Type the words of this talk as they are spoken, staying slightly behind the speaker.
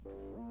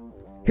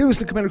Hey,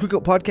 listen to Commander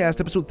Cookout Podcast,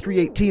 episode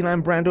 318.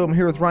 I'm Brando. I'm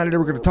here with Ryan today.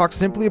 We're going to talk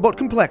simply about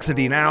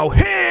complexity. Now,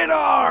 hit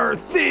our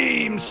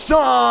theme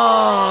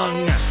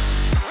song!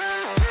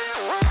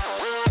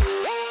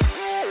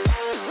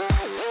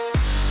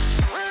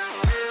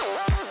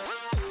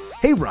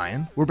 Hey,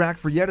 Ryan. We're back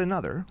for yet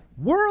another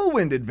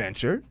whirlwind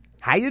adventure.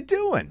 How you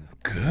doing?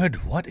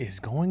 Good. What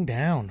is going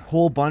down?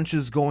 Whole bunch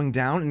is going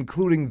down,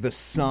 including the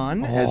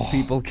sun, as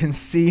people can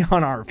see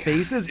on our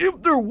faces.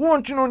 If they're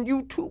watching on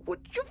YouTube,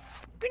 which you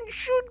fucking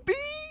should be.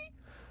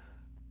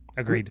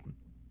 Agreed.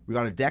 We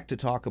got a deck to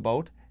talk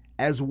about,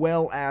 as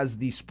well as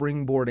the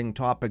springboarding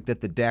topic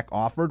that the deck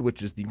offered,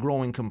 which is the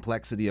growing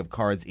complexity of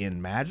cards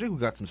in Magic. We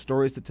got some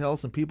stories to tell,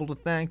 some people to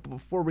thank, but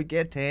before we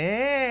get to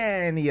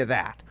any of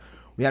that,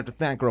 we have to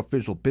thank our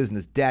official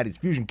business daddies,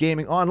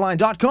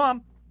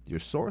 FusionGamingOnline.com, your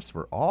source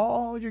for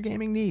all your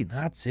gaming needs.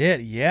 That's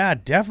it. Yeah,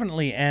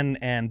 definitely.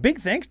 And big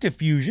thanks to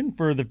Fusion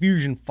for the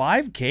Fusion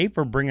 5K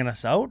for bringing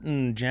us out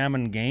and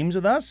jamming games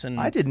with us. And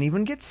I didn't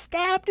even get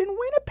stabbed in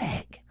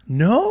Winnipeg.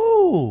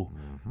 No.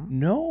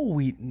 No,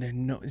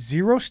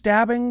 zero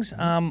stabbings.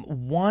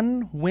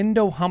 One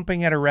window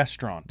humping at a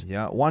restaurant.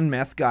 Yeah, one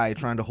meth guy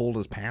trying to hold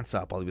his pants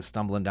up while he was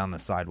stumbling down the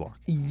sidewalk.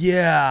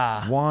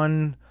 Yeah.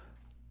 One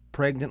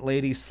pregnant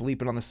lady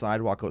sleeping on the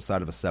sidewalk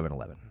outside of a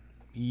 7-Eleven.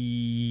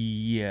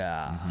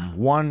 Yeah.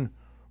 One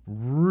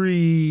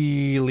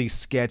really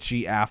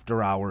sketchy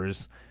after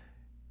hours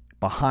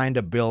behind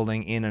a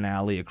building in an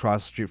alley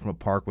across the street from a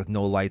park with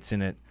no lights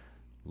in it.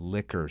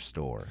 Liquor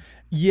store.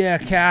 Yeah,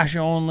 cash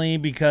only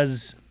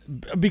because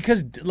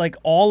like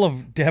all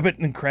of debit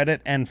and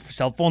credit and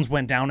cell phones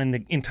went down in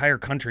the entire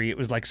country. It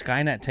was like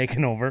Skynet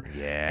taking over.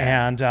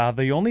 Yeah. And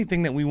the only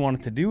thing that we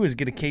wanted to do is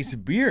get a case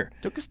of beer.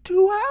 Took us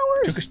 2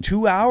 hours. Took us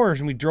 2 hours,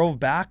 and we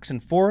drove backs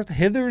and forth,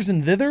 hithers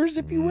and thithers,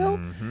 if you will.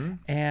 Mm-hmm.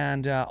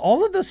 And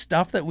all of the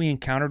stuff that we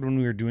encountered when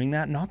we were doing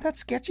that, not that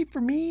sketchy for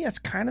me. It's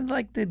kind of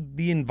like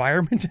the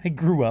environment I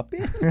grew up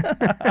in.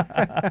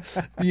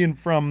 Being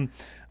from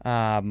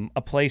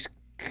a place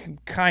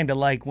kind of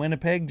like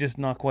Winnipeg, just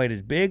not quite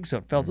as big, so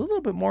it felt a little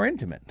bit more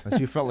intimate. So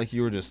you felt like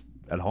you were just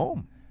at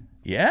home.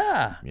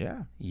 Yeah.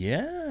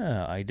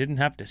 Yeah. I didn't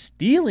have to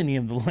steal any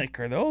of the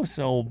liquor, though,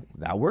 so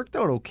That worked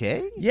out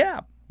okay. yeah.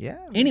 Yeah.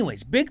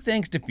 Anyways, big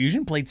thanks to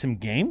Fusion. Played some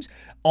games.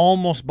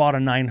 Almost bought a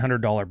 $900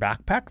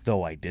 backpack,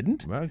 though I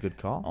didn't. Well, good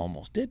call.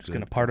 Almost did. Was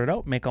going to part it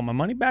out, make all my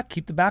money back,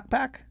 keep the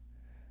backpack.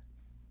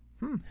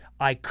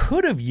 I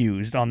could have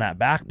used on that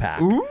backpack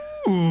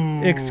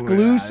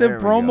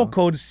exclusive promo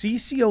code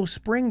CCO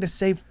Spring to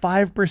save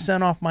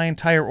 5% off my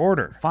entire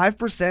order.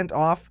 5%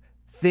 off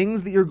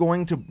things that you're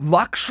going to...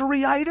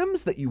 Luxury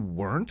items that you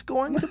weren't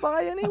going to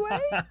buy anyway?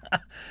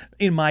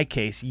 In my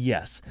case,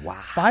 yes. Wow.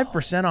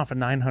 5% off of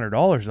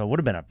 $900, though, would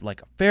have been a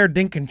fair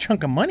dinkin'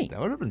 chunk of money. That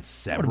would have been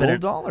several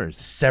dollars.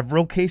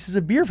 Several cases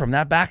of beer from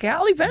that back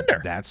alley vendor.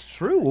 That's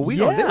true. Well, we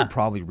know they Yeah. were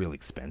probably really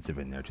expensive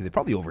in there, too. They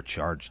probably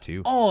overcharged,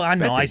 too. Oh, I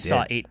know. Bet they I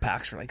saw did. 8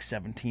 packs for like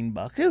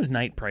 $17. It was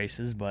night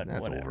prices, but That's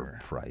whatever.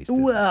 overpriced.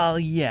 Well,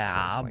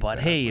 yeah, Things like but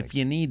that, hey, like- if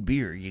you need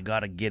beer, you got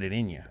to get it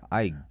in you.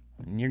 I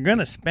And you're going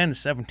to spend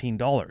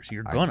 $17.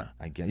 You're going to.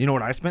 get. You know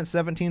what I spent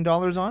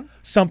 $17 on?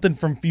 Something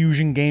from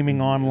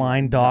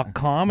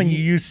FusionGamingOnline.com, and you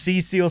use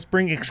CCO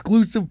Spring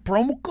exclusive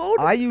promo code?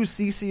 I use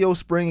CCO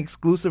Spring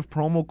exclusive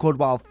promo code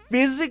while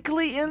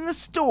physically in the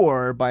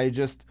store by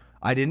just...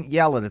 I didn't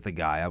yell it at the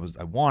guy. I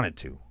wanted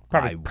to.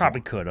 Probably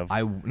could have.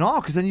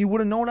 No, because then you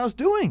wouldn't know what I was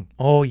doing.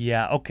 Oh,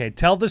 yeah. Okay,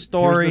 tell the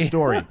story.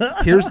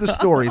 Here's the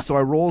story. So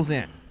I rolls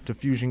in to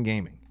Fusion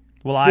Gaming.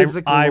 Well,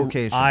 Physical I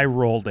location.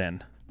 rolled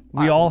in.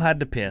 We all had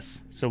to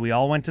piss, so we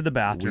all went to the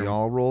bathroom. We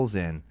all rolls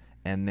in,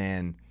 and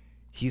then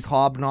he's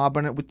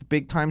hobnobbing it with the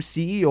big-time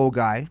CEO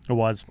guy. It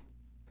was.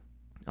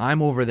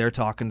 I'm over there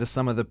talking to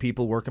some of the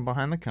people working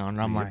behind the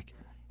counter. I'm like,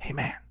 hey,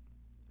 man,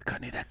 You got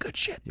any of that good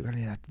shit? you got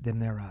any of them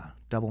there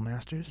double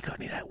masters? You got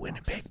any of that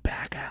Winnipeg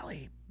back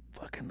alley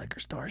fucking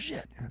liquor store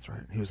shit? Yeah, that's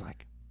right. He was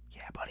like,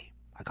 yeah, buddy,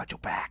 I got your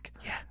back.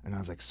 Yeah. And I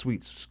was like,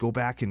 sweet, so just go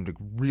back and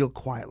real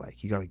quiet,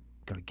 like, you gotta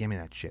give me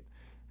that shit.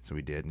 So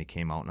we did, and he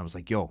came out, and I was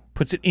like, yo.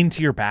 Puts it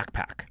into your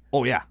backpack.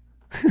 Oh, yeah.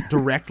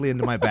 Directly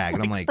into my bag.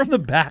 And I'm like, From the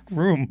back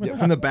room.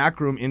 from the back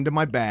room into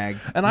my bag.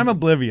 And I'm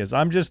oblivious.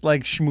 I'm just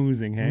like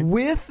schmoozing, hey?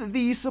 With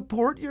the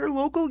support your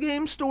local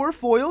game store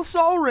foil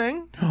sol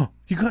ring.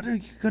 You got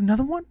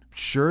another one?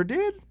 Sure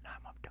did.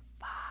 I'm up to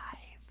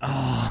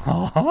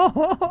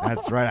 5.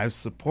 That's right. I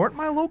support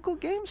my local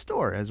game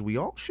store, as we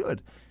all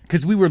should.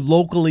 Because we were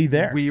locally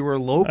there. We were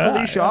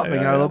locally shopping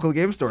at our local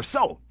game store.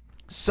 So,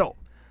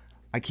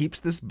 I keeps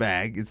this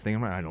bag. It's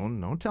thinking,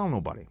 don't tell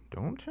nobody.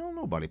 Don't tell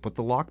nobody. Put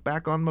the lock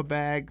back on my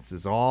bag. This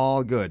is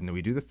all good. And then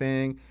we do the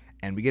thing,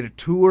 and we get a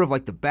tour of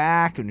like the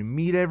back, and we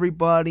meet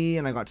everybody.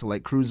 And I got to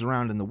like cruise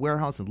around in the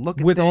warehouse and look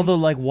at With all things. the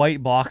like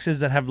white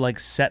boxes that have like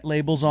set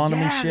labels on them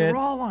and Yeah, shit. they're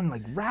all on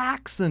like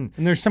racks and.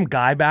 And there's some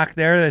guy back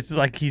there that's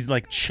like, he's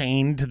like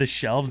chained to the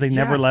shelves. They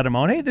never let him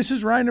on. Hey, this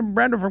is Ryan and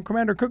Brando from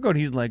Commander Cookout.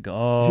 He's like,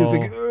 oh. He was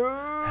like,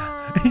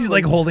 He's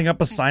like holding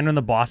up a sign when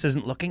the boss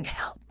isn't looking.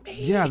 Help me.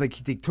 Yeah, like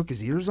they took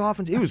his ears off,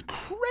 and it was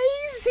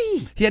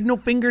crazy. He had no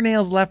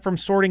fingernails left from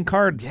sorting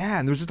cards. Yeah,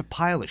 and there was just a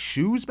pile of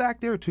shoes back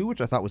there too,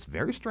 which I thought was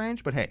very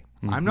strange. But hey,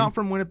 I'm not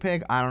from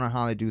Winnipeg. I don't know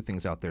how they do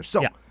things out there.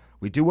 So Yeah.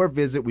 we do our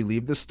visit. We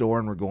leave the store,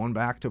 and we're going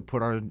back to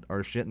put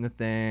our shit in the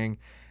thing.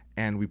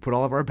 And we put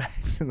all of our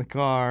bags in the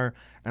car,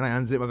 and I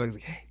unzip my bags.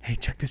 Like, Hey,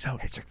 check this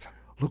out. hey, check this out.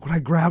 Look what I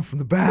grabbed from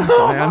the back.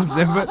 And I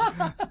unzip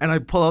it, and I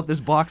pull out this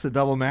box of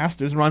Double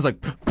Masters, and Ron's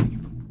like,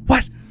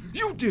 What?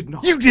 "You did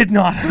not. You did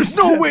not. There's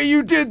no way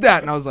you did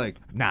that." And I was like,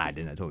 "Nah, I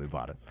didn't. I totally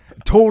bought it.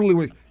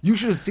 Totally. You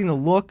should have seen the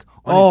look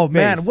on his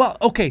man. face. Well,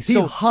 okay, He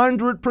so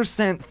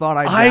 100% thought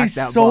I I jacked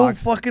that so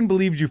box. fucking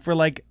believed you for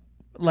like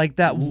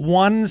that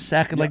 1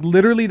 second, like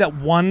literally that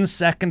 1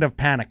 second of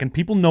panic. And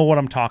people know what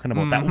I'm talking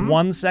about. That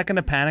 1 second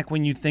of panic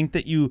when you think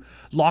that you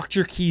locked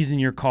your keys in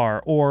your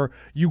car or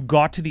you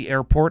got to the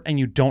airport and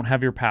you don't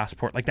have your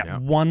passport. Like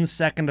that 1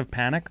 second of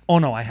panic. Oh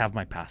no, I have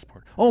my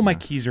passport. Oh, my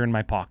keys are in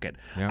my pocket.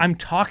 I'm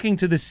talking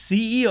to the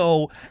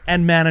CEO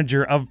and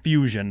manager of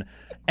Fusion.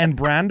 And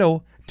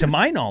Brando, to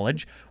my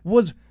knowledge,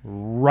 was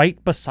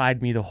right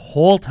beside me the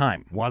whole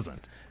time.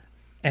 Wasn't.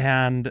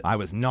 And I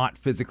was not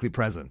physically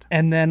present.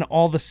 and then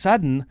all of a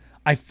sudden,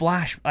 I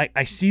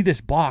see this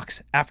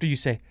box after you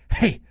say,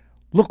 hey,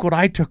 look what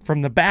I took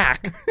from the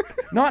back.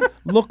 Not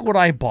look what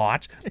I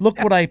bought,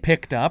 look what I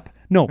picked up.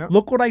 No,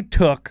 look what I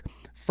took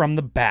from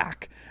the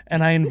back.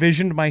 And I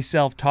envisioned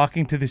myself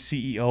talking to the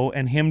CEO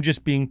and him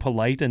just being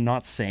polite and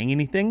not saying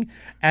anything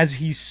as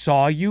he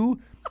saw you,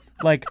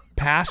 like,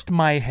 past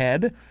my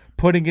head,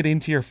 putting it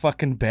into your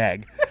fucking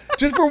bag.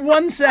 Just for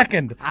 1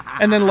 second.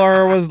 And then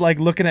Laura was like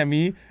looking at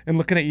me and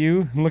looking at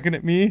you and looking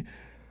at me.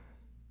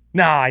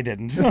 Nah, I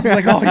didn't. I was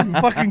like, oh, you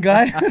fucking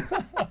guy.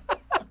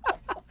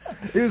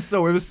 It was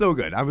so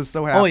good. I was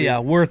so happy. Oh, yeah,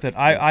 worth it.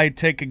 I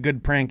take a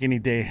good prank any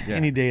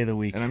day of the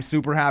week. And I'm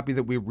super happy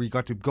that we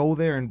got to go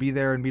there and be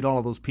there and meet all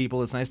of those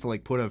people. It's nice to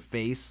like put a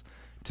face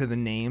to the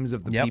names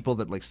of the people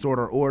that like sort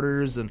our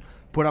orders and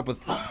put up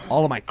with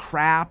all of my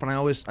crap. And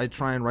I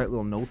try and write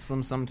little notes to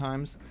them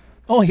sometimes.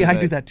 Oh, yeah, I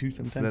do that too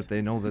sometimes. So that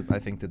they know that I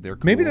think that they're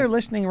cool. Maybe they're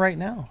listening right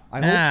now.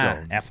 I hope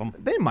so. F them.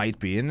 They might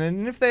be.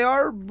 And if they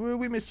are,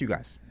 we miss you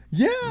guys.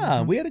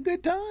 Yeah, we had a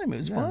good time. It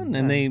was fun,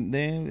 and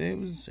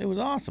it was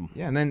awesome.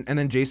 Yeah, and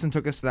then Jason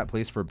took us to that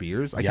place for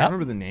beers. I can't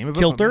remember the name of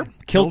Kilter.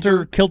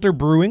 it. Kilter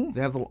Brewing.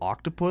 They have a little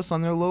octopus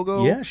on their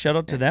logo. Yeah, shout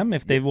out to them.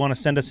 If they want to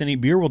send us any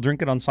beer, we'll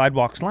drink it on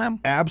Sidewalk Slam.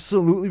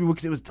 Absolutely,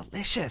 because it was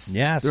delicious.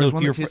 Yeah, there so was if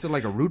one you're that tasted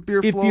like a root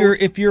beer if float.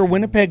 if you're a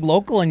Winnipeg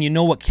local and you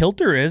know what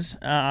Kilter is,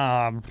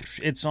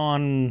 it's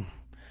on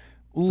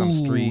Some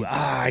street.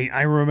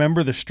 I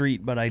remember the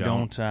street, but I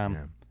don't.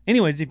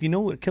 Anyways, if you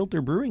know what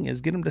Kilter Brewing is,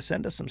 get them to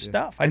send us some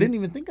stuff. I didn't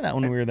even think of that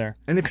when we were there.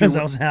 And if because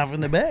you're- I was half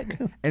in the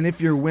bag. And if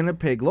you're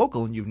Winnipeg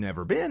local and you've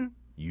never been,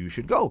 you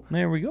should go.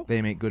 There we go.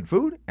 They make good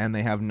food, and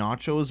they have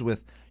nachos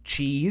with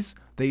cheese.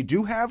 They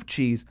do have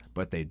cheese,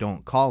 but they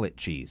don't call it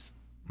cheese.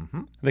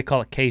 They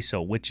call it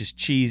queso, which is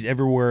cheese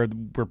everywhere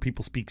where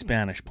people speak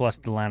Spanish, plus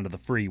the land of the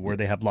free, where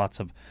they have lots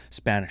of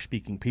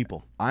Spanish-speaking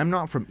people. I'm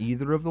not from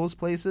either of those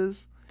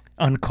places,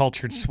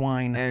 Uncultured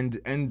swine.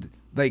 and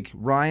like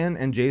Ryan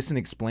and Jason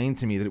explained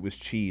to me that it was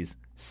cheese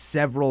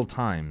several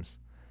times,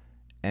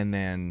 and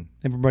then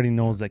Everybody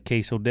knows that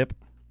queso dip,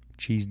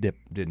 cheese dip.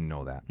 didn't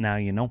know that. Now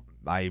you know.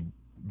 I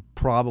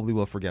probably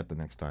will forget the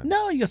next time.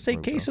 No, you'll say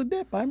queso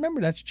dip. I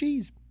remember that's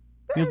cheese.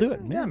 You'll do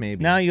it. Yeah,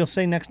 maybe. Now you'll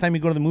say next time you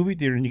go to the movie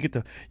theater and you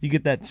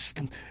get that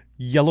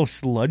yellow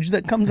sludge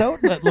that comes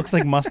out that looks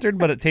like mustard,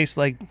 but it tastes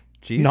like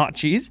Cheese? not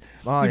cheese.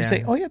 Oh, you yeah.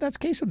 say, "Oh yeah, that's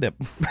queso dip,"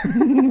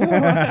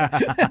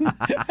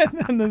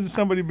 and then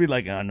somebody be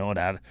like, "Oh no,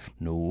 Dad,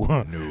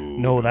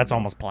 no, that's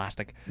almost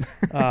plastic."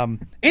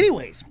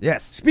 Anyways,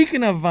 Yes.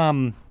 Speaking of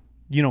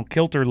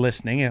Kilter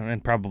listening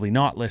and probably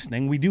not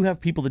listening, we do have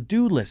people that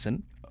do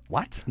listen.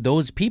 What?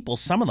 Those people,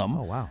 some of them,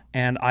 wow.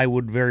 and I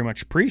would very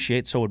much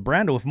appreciate, so would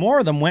Brando, if more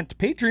of them went to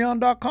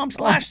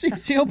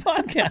patreon.com/CCO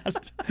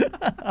podcast.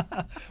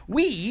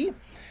 We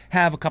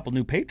have a couple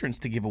new patrons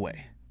to give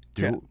away.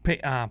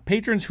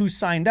 Patrons who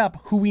signed up,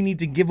 who we need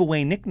to give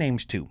away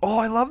nicknames to. Oh,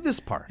 I love this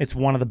part. It's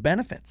one of the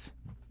benefits.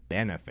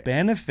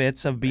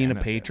 Benefits. Of being a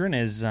patron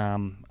is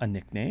a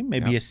nickname,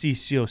 maybe a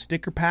CCO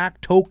sticker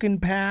pack, token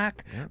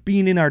pack,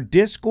 being in our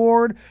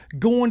Discord,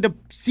 going to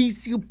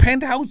CCO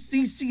Penthouse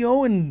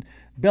CCO in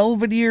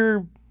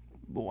Belvedere,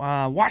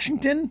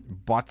 Washington,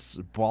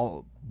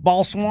 Balswana,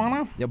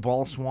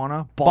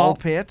 Balswana, Ball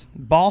Pit,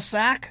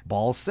 Ballsack.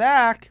 Ball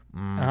Sack.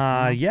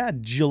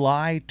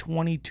 July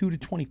 22 to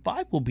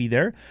 25 we'll be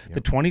there. The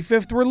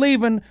 25th we're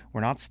leaving.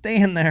 We're not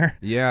staying there.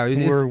 Yeah,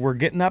 we're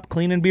getting up,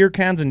 cleaning beer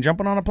cans, and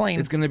jumping on a plane.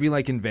 It's going to be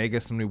like in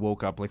Vegas when we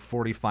woke up like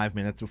 45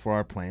 minutes before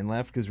our plane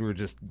left because we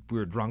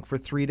were drunk for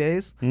 3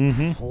 days.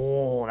 Mm-hmm.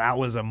 Oh, that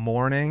was a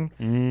morning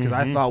because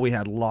I thought we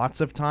had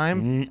lots of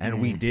time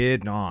and we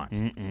did not.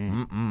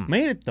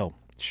 Made it though.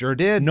 Sure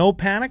did. No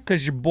panic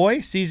because your boy,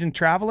 seasoned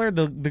traveler,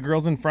 the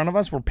girls in front of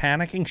us were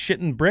panicking,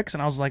 shitting bricks,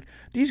 and I was like,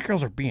 these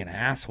girls are being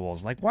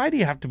assholes. Like, why do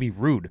you have to be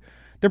rude?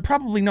 They're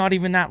probably not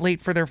even that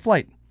late for their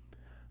flight.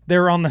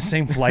 They're on the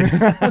same flight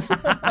as us.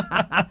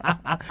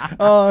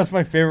 Oh, that's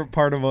my favorite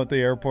part about the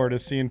airport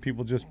is seeing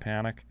people just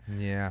panic.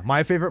 Yeah.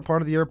 My favorite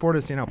part of the airport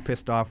is seeing how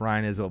pissed off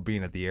Ryan is about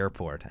being at the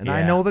airport. And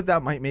I Yeah. know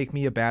that might make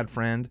me a bad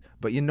friend,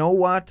 but you know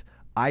what?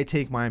 I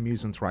take my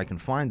amusements where I can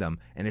find them.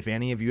 And if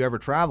any of you ever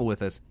travel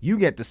with us, you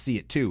get to see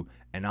it too.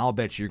 And I'll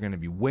bet you're going to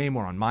be way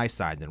more on my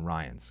side than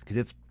Ryan's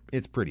because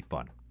it's pretty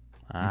fun.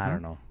 I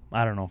don't know.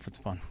 I don't know if it's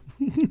fun.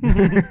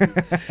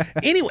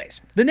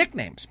 Anyways, the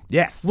nicknames.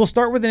 Yes. We'll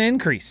start with an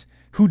increase.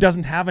 Who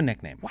doesn't have a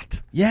nickname?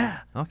 What? Yeah.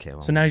 Okay.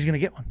 Well, So now he's going to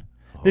get one.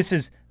 This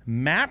is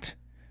Matt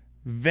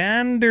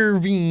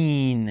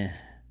Vanderveen.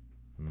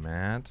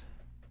 Matt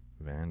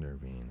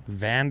Vanderveen.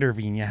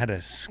 Vanderveen. You had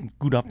to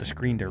scoot off the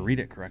screen to read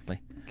it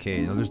correctly.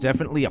 Okay. Now there's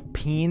definitely a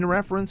peen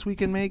reference we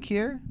can make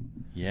here.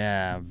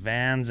 Yeah.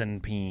 Vans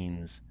and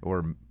Peens.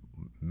 Or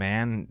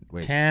man.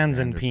 Wait. Cans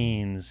and Vander-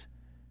 Peens.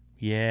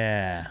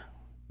 Yeah.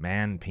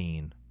 Man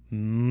peen.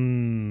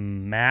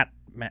 Matt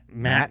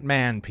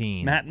Man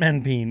peen. Matt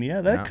Manpeen.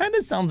 Yeah, that Yeah. kind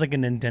of sounds like a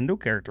Nintendo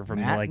character from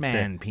Matt like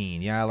Man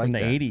peen. Yeah, I like from the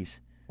that. 80s.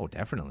 Oh,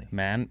 definitely.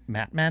 Matt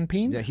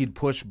Manpeen? Yeah, he'd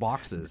push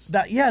boxes.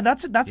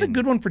 That's a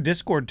good one for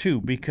Discord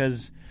too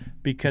because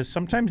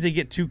sometimes they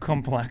get too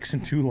complex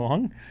and too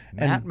long.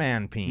 Matt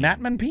Man peen. Matt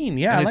Manpeen.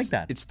 Yeah, I And like it's-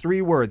 that. It's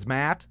 3 words.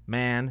 Matt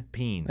Man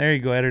peen. There you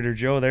go, Editor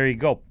Joe. There you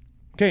go.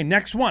 Okay,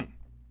 next one.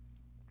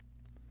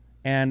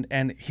 And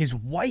his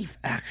wife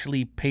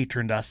actually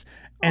patroned us.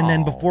 And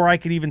then before I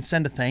could even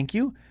send a thank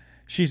you,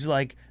 she's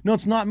like, "No,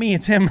 it's not me,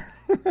 it's him."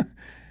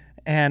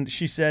 And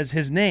she says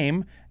his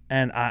name,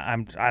 and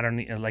I don't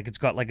need, like it's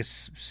got like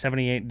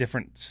 78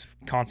 different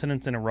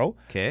consonants in a row.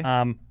 Okay.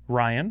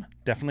 Ryan,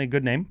 definitely a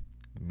good name.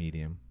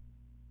 Medium.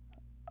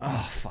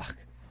 Oh fuck.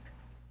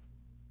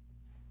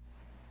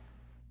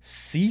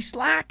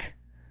 C-Slack?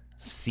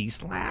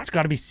 C-Slack? It's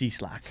got to be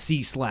C-Slack.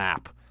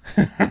 C-Slap.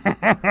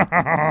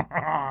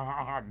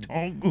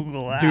 Don't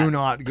Google that. Do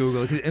not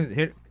Google it. And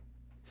hit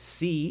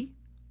C-slap.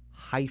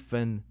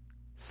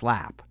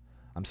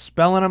 I'm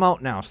spelling them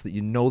out now so that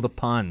you know the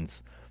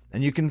puns.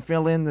 And you can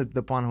fill in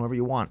the pun however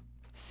you want.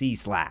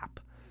 C-slap.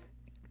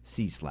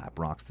 C-slap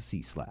rocks the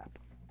C-slap.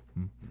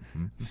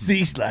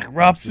 C-Slack.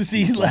 Robs the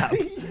C-Slack.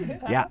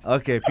 Yeah,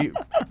 okay.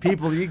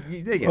 People, they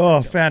get Oh,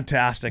 it.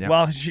 fantastic. Yep.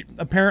 Well,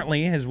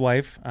 apparently his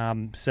wife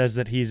says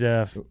that he's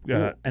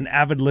an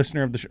avid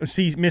listener of the show.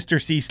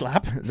 Mr.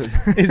 C-Slap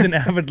is an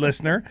avid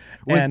listener.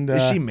 And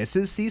Is she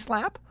Mrs.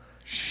 C-slap?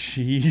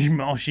 she's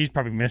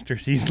probably Mr.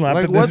 C-Slap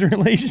Like in this what-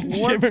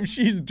 relationship if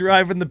she's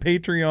driving the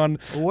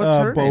Patreon What's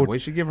her name? boat. We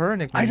should give her a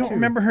nickname I don't too.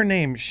 remember her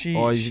name. She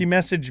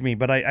messaged me,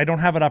 but I don't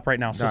have it up right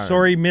now. So All right.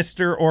 sorry,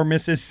 Mr. or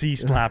Mrs.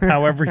 C-Slap,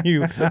 however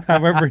you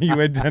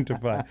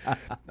identify.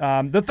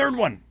 The third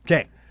one,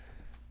 Okay.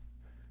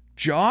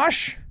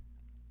 Josh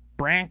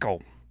Branco,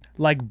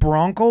 like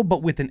Bronco,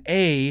 but with an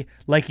A,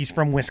 like he's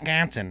from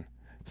Wisconsin.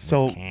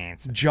 So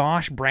Wisconsin.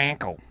 Josh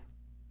Branco.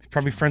 He's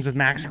probably friends with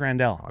Max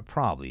Grandel I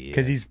probably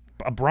because he's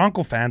a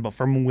Bronco fan, but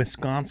from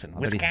Wisconsin. bet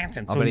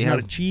Wisconsin. I'll So bet he's he not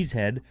has- a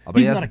cheesehead. bet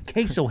He's he not a has-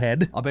 queso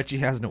head. I'll bet she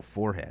has no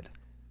forehead.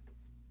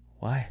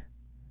 Why?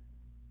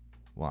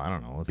 Well, I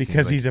don't know. It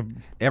Because seems he's like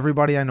a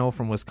everybody I know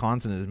from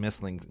Wisconsin is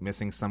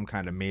missing some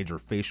kind of major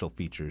facial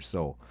features,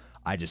 so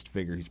I just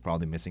figure he's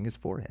probably missing his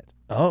forehead.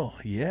 Oh,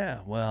 yeah.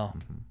 Well,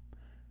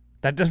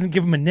 that doesn't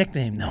give him a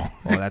nickname, though.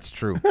 Oh, that's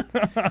true.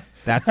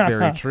 That's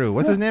very true.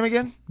 What's his name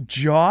again?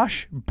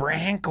 Josh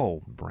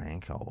Branco.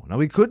 Branco. Now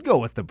we could go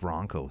with the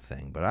Bronco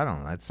thing, but I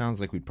don't know. That sounds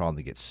like we'd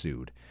probably get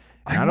sued.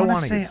 And I don't want to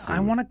wanna say, get sued. I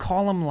want to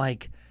call him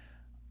like,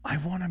 I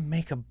want to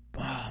make a,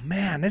 oh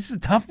man, this is a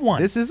tough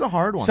one. This is a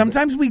hard one.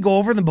 Sometimes we go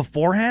over them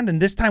beforehand,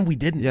 and this time we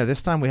didn't. Yeah,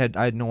 this time I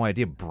had no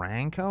idea.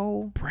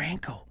 Branco?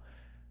 Branco.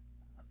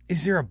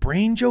 Is there a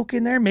brain joke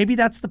in there? Maybe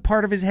that's the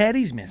part of his head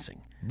he's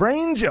missing.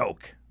 Brain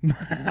joke.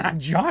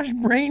 Josh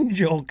Brain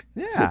Joke.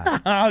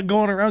 Yeah.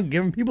 Going around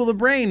giving people the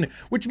brain,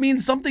 which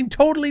means something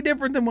totally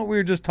different than what we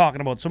were just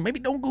talking about. So maybe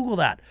don't Google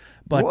that.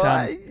 But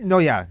No,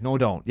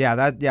 don't. Yeah,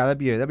 that'd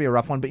be a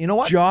rough one. But you know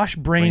what? Josh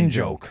Brain Brain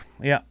joke. joke.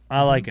 Yeah,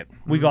 I like it.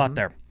 We got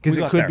there. Because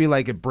We it got could there. be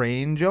like a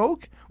brain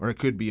joke, or it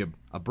could be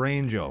a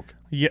brain joke.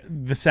 Yeah,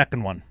 the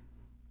second one.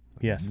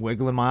 Yes.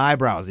 Wiggling my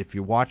eyebrows. If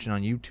you're watching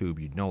on YouTube,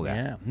 you'd know that.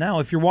 Yeah.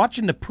 Now, if you're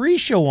watching the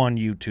pre-show on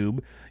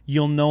YouTube,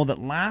 you'll know that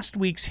last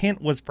week's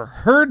hint was for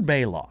Herd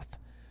Bailoff.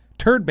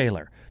 Turd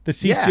Baylor, the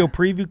CCO Yeah.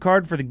 preview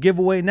card for the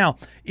giveaway. Now,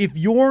 if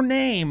your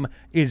name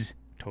is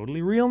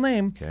totally real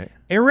name, Okay.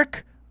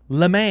 Eric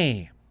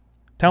LeMay,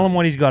 tell him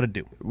what he's got to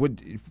do.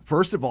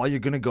 First of all, you're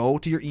going to go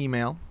to your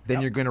email.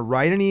 Then you're going to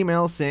write an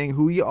email saying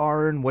who you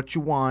are and what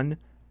you won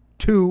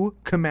to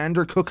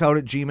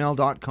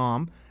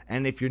commandercookout@gmail.com.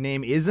 And if your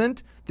name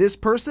isn't this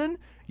person,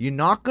 you're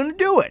not going to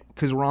do it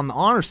because we're on the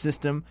honor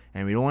system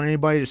and we don't want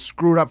anybody to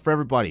screw it up for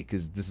everybody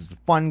because this is a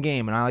fun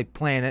game and I like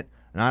playing it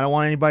and I don't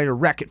want anybody to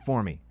wreck it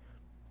for me.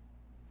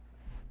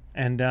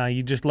 And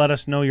you just let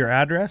us know your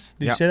address.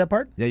 Did you Yeah. say that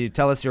part? Yeah, you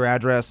tell us your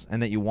address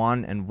and that you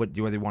won and whether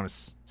you want a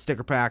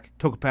sticker pack,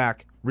 token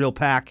pack, real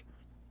pack,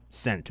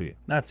 sent to you.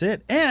 That's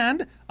it.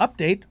 And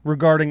update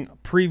regarding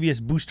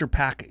previous booster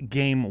pack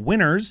game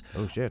winners.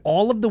 Oh, shit.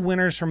 All of the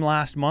winners from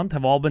last month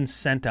have all been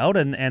sent out,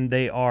 and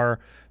they are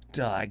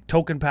like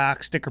token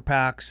packs, sticker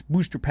packs,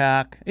 booster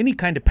pack, any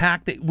kind of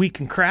pack that we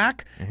can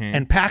crack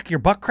and pack your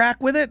butt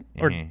crack with it,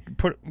 or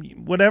put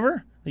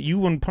whatever that you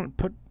want to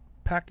put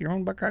pack your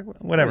own butt crack with,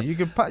 whatever. You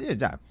can put,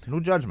 no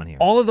judgment here.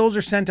 All of those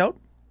are sent out.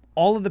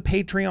 All of the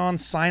Patreon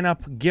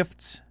sign-up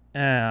gifts,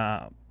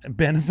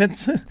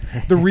 benefits,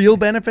 the real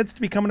benefits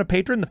to becoming a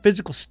patron, the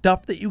physical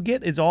stuff that you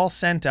get is all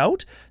sent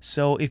out.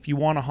 So if you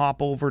want to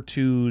hop over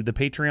to the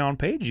Patreon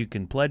page, you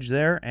can pledge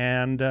there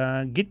and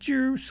get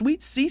your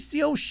sweet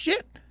CCO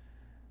shit.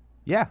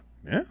 Yeah,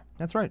 Yeah,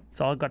 that's right.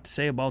 that's all I got to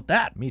say about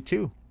that. Me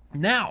too.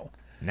 Now,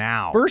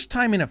 Now. first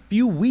time in a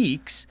few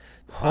weeks,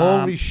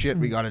 Holy shit,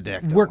 we got a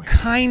deck. we're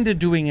kind of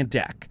doing a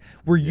deck.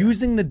 We're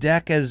using the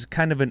deck as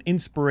kind of an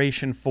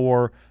inspiration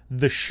for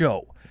the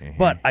show.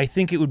 But I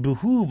think it would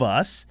behoove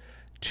us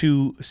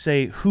to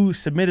say who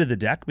submitted the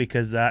deck,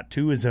 because that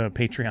too is a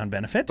Patreon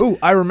benefit. Ooh,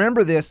 I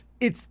remember this.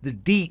 It's the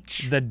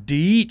Deech. The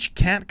Deech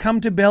can't come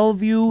to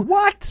Bellevue.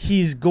 What?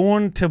 He's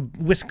going to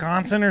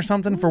Wisconsin or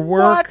something for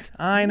work. What?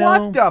 I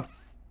know.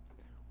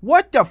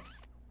 What the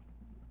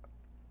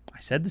I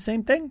said the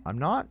same thing. I'm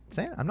not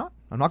going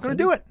to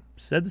do it.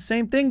 Said the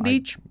same thing,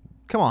 Deech.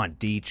 Come on,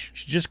 Deech. You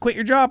should just quit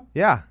your job.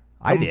 Yeah,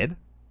 I did.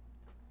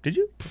 Did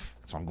you?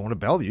 So I'm going to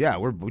Bellevue. Yeah,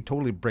 we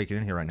totally breaking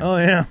in here right now. Oh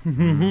yeah.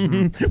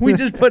 we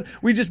just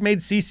made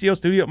CCO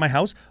Studio at my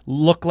house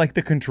look like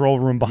the control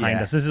room behind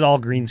Yeah. us. This is all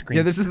green screen.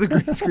 Yeah, this is the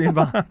green screen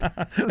behind.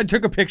 I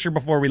took a picture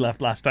before we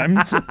left last time.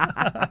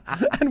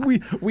 And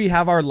we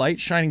have our light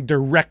shining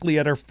directly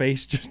at our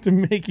face just to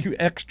make you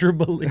extra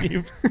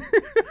believe.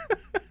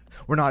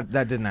 We're not.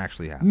 That didn't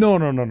actually happen.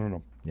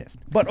 No. Yes.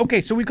 But okay,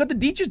 so we've got the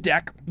Deech's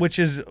deck, which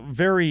is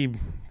very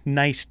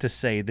nice to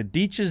say. The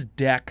Deech's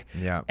deck.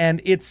 Yeah.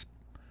 And it's,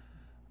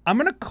 I'm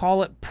going to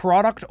call it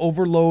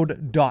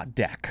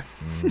productoverload.deck.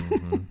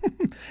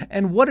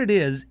 And what it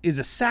is a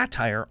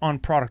satire on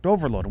product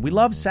overload. And we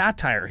love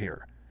satire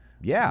here.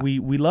 Yeah. We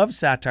love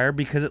satire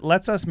because it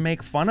lets us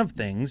make fun of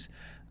things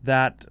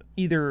that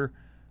either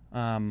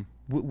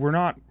we're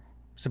not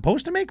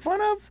supposed to make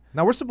fun of.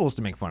 Now we're supposed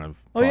to make fun of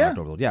Oh, yeah? product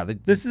overload. Yeah.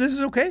 This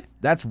is okay.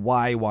 That's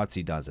why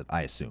WotC does it,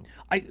 I assume.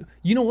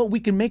 You know what? We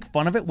can make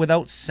fun of it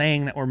without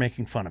saying that we're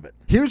making fun of it.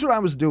 Here's what I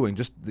was doing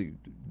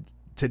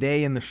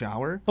today in the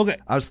shower. Okay.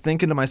 I was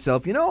thinking to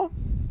myself, you know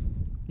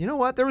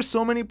what? There were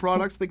so many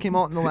products that came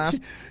out in the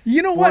last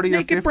You know what, 40 or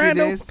Naked 50 Brando?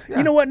 days. Yeah.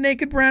 You know what,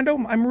 Naked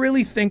Brando? I'm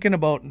really thinking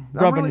about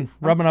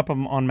rubbing up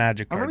on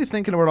Magic I'm cards. really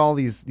thinking about all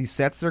these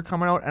sets that are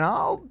coming out, and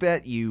I'll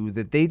bet you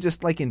that they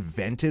just like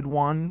invented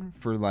one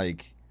for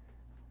like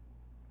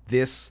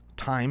this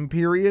time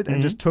period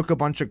and just took a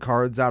bunch of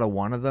cards out of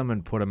one of them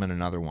and put them in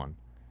another one.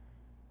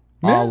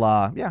 Yeah.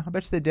 I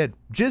bet you they did.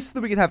 Just so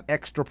that we could have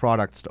extra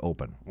products to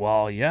open.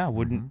 Well, yeah.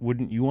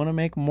 Wouldn't you want to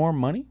make more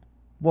money?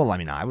 Well, I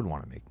mean, I would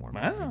want to make more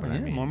money. Oh, but yeah, I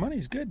mean, more money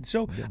is good.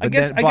 So I but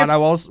guess I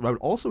would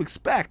also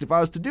expect, if I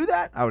was to do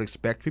that, I would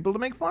expect people to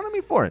make fun of me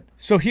for it.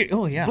 so here.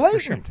 Oh yeah, for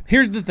sure. blatant.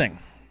 Here's the thing.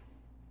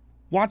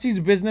 WotC's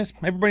a business.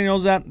 Everybody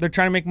knows that. They're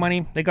trying to make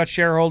money. They got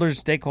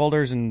shareholders,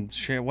 stakeholders, and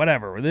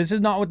whatever. This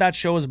is not what that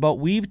show is about.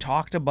 We've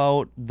talked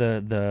about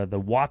the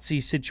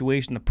WotC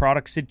situation, the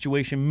product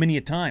situation, many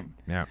a time.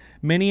 Yeah.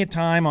 Many a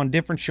time on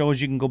different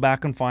shows. You can go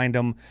back and find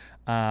them.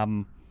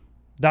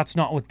 That's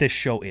not what this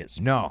show is.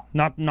 No.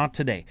 Not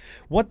today.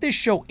 What this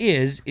show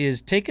is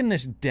taking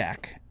this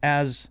deck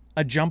as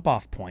a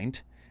jump-off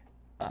point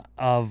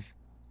of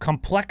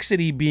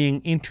complexity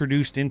being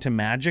introduced into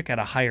Magic at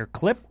a higher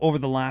clip over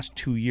the last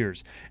 2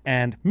 years.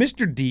 And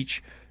Mr.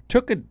 Deech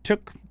took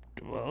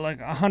like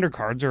 100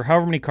 cards or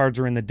however many cards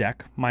are in the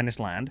deck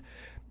minus land,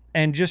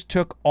 and just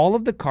took all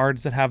of the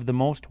cards that have the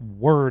most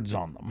words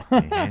on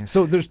them.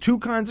 So there's two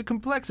kinds of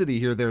complexity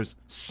here. There's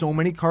so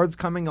many cards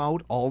coming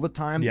out all the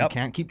time that you Yep.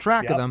 can't keep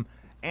track Yep. of them.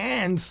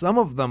 And some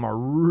of them are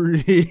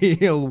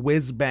real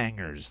whiz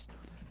bangers.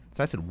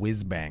 So I said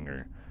whiz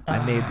banger.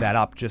 I made that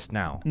up just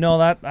now. No,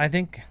 I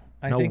think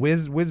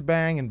Whiz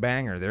bang and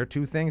banger. They're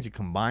two things. You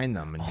combine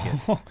them and you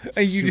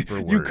get super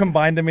you word.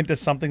 combine them into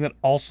something that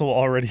also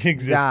already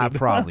existed. Yeah,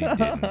 probably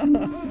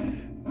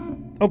didn't.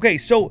 Okay,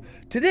 so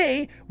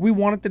today we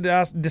wanted to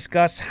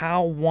discuss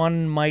how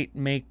one might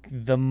make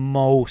the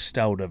most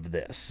out of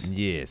this.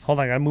 Yes. Hold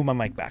on, I gotta move my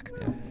mic back.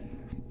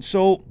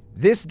 So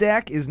This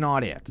deck is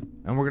not it.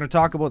 And we're going to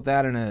talk about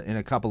that in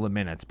a couple of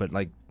minutes. But,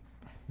 like,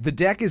 the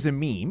deck is a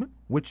meme,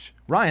 which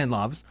Ryan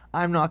loves.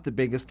 I'm not the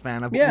biggest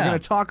fan of. But Yeah. we're going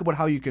to talk about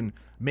how you can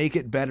make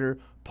it better,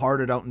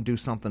 part it out, and do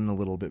something a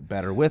little bit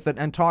better with it.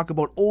 And talk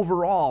about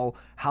overall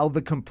how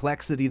the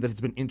complexity that has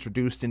been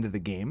introduced into the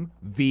game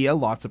via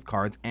lots of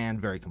cards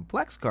and very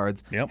complex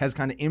cards Yep. has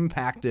kind of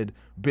impacted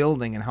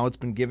building, and how it's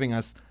been giving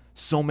us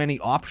so many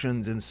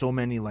options and so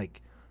many,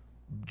 like,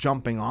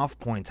 jumping off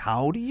points.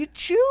 How do you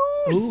choose?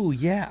 ooh,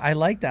 yeah, I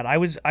like that. I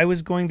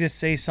was going to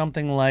say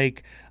something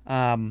like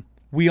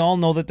we all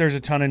know that there's a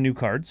ton of new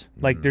cards.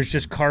 Like there's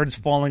just cards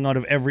falling out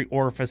of every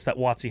orifice that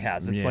WotC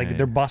has. It's like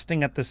they're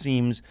busting at the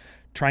seams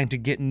trying to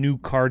get new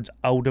cards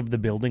out of the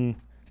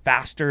building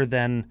faster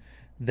than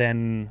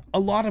a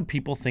lot of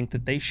people think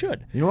that they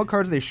should. You know what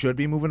cards they should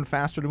be moving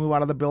faster to move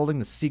out of the building?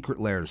 The secret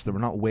layers. That we're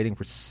not waiting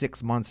for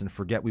 6 months and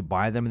forget we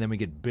buy them, and then we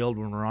get billed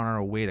when we're on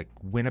our way to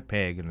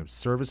Winnipeg, and the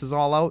service is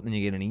all out, and then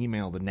you get an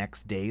email the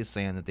next day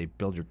saying that they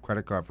billed your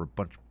credit card for a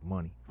bunch of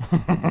money.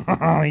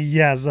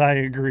 Yes, I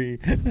agree.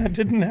 That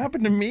didn't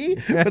happen to me,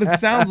 but it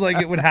sounds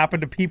like it would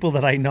happen to people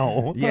that I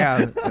know.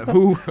 Yeah,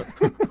 who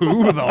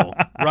though,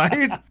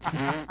 right?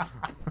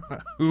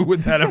 Who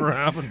would that ever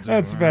happen to?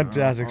 That's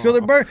fantastic. So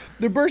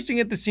they're bursting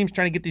at the seams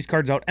trying to get these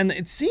cards out, and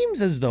it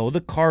seems as though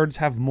the cards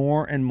have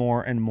more and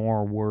more and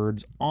more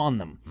words on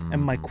them.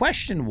 And my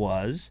question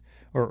was,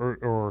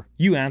 or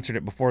you answered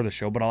it before the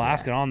show, but I'll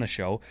ask it on the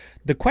show.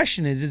 The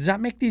question is, does that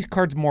make these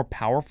cards more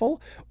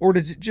powerful, or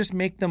does it just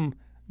make them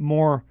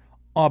more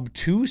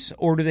obtuse,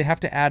 or do they have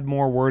to add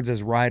more words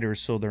as riders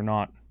so they're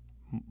not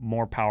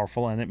more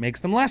powerful, and it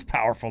makes them less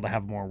powerful to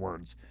have more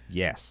words?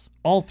 Yes.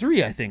 All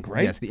three, I think,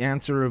 right? Yes, the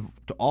answer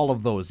to all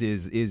of those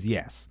is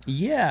yes.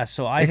 Yeah,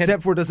 so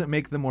Except for does it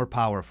make them more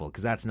powerful,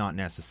 because that's not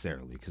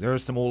necessarily, because there are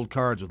some old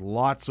cards with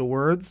lots of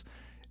words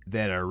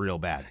that are real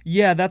bad.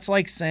 Yeah, that's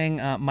like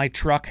saying my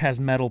truck has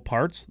metal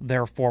parts,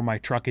 therefore my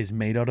truck is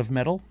made out of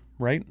metal,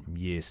 right?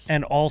 Yes.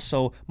 And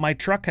also, my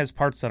truck has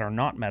parts that are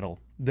not metal,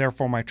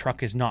 therefore my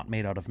truck is not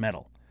made out of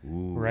metal.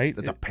 Ooh, right?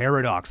 That's a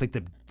paradox, like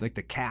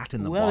the cat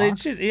in the well,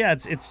 box.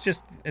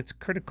 It's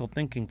critical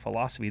thinking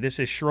philosophy. This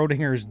is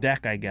Schrodinger's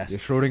deck, I guess.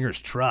 Schrodinger's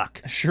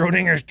truck.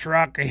 Schrodinger's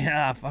truck.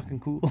 Yeah,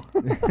 fucking cool.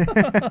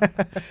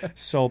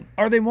 So,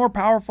 are they more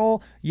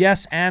powerful?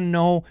 Yes and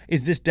no.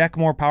 Is this deck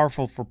more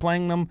powerful for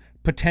playing them?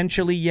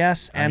 Potentially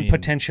yes, and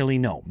potentially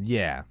no.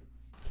 Yeah.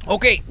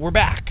 Okay, we're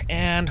back,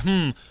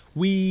 and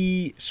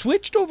we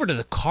switched over to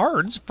the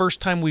cards. First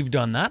time we've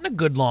done that in a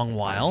good long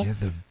while.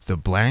 Yeah, the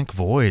blank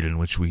void in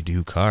which we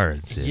do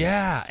cards.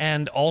 Yeah,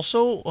 and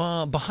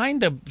also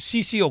behind the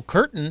CCO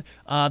curtain,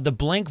 the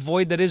blank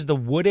void that is the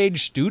Wood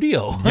Age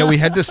studio. Yeah, we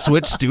had to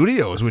switch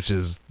studios, which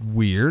is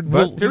weird,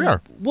 but here we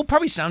are. We'll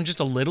probably sound just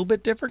a little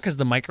bit different because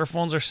the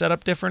microphones are set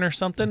up different or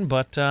something,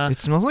 but... it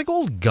smells like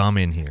old gum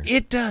in here.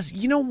 It does.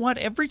 You know what?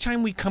 Every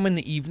time we come in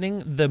the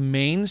evening, the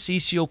main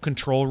CCO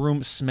control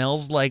room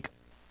smells like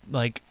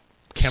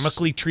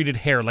chemically treated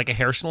hair, like a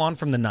hair salon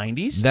from the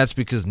 90s. That's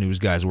because news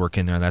guys work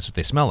in there, and that's what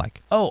they smell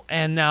like. Oh,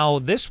 and now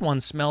this one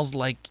smells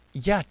like,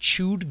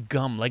 chewed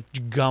gum,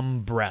 like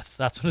gum breath.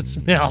 That's what it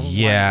smells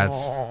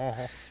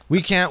like.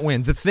 We can't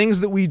win. The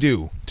things that we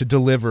do to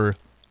deliver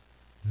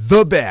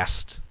the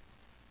best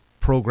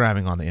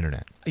programming on the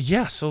internet.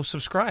 Yeah, so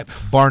subscribe.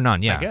 Bar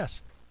none, yeah. I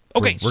guess.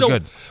 Okay, we're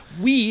good.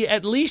 We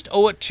at least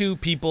owe it to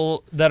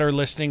people that are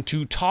listening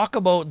to talk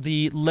about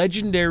the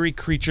legendary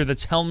creature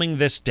that's helming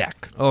this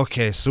deck.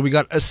 Okay, so we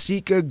got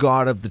Esika,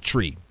 God of the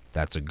Tree.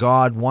 That's a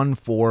god,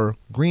 1/4,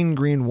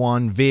 green,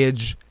 1,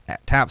 Vig,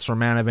 taps for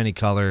mana of any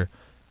color.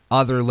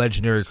 Other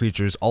legendary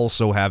creatures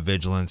also have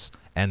vigilance,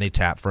 and they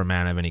tap for a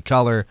mana of any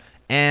color.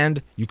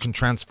 And you can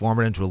transform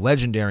it into a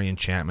legendary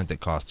enchantment that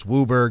costs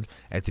Wooburg.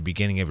 At the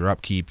beginning of your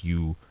upkeep,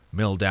 you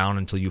mill down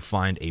until you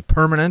find a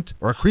permanent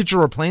or a creature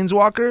or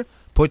planeswalker.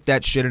 Put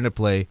that shit into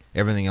play.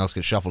 Everything else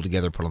gets shuffled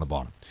together, put on the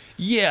bottom.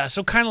 Yeah,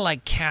 so kind of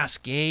like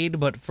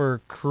Cascade, but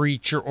for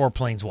creature or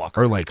planeswalker.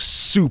 Or like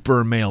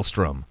Super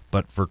Maelstrom,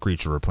 but for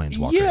creature or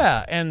planeswalker.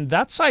 Yeah, and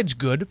that side's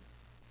good.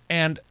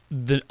 And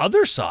the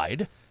other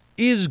side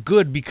is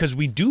good because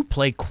we do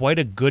play quite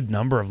a good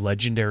number of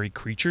legendary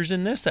creatures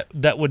in this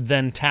that would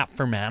then tap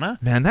for mana.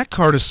 Man, that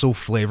card is so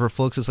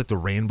flavorful because it's like the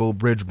Rainbow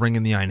Bridge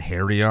bringing the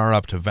Einherjar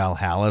up to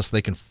Valhalla so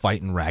they can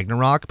fight in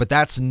Ragnarok, but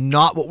that's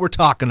not what we're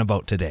talking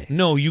about today.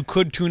 No, you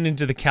could tune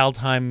into the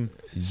Kaldheim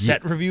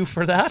set review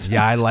for that.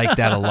 Yeah, I like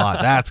that a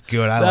lot. That's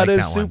good. I like that one. That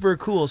is super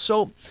cool.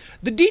 So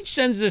the Deech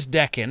sends this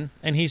deck in,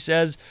 and he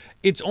says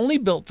it's only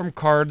built from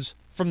cards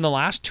from the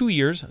last 2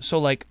 years, so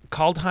like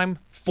Kaldheim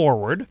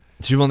forward.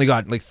 So you've only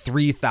got like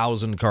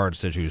 3,000 cards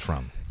to choose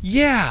from.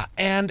 Yeah,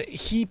 and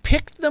he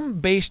picked them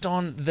based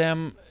on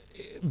them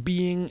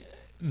being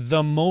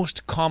the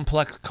most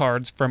complex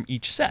cards from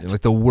each set.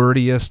 Like the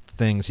wordiest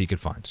things he could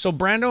find. So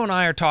Brando and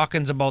I are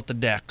talking about the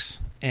decks,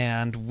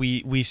 and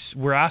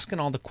we're asking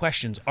all the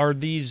questions. Are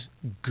these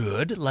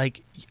good?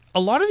 Like,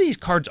 a lot of these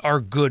cards are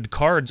good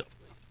cards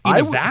in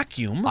a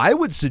vacuum. I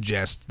would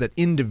suggest that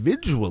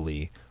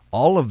individually,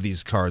 all of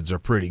these cards are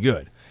pretty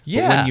good.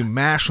 Yeah. But when you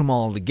mash them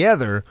all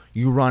together,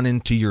 you run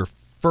into your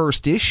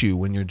first issue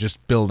when you're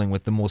just building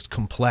with the most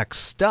complex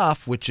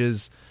stuff, which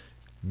is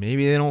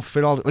maybe they don't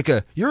fit all. Like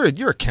you're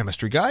a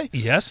chemistry guy.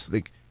 Yes.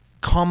 Like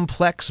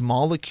complex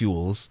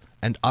molecules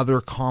and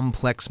other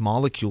complex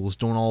molecules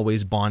don't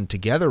always bond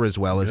together as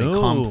well as a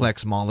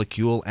complex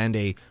molecule and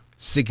a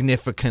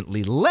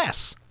significantly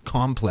less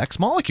complex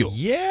molecule.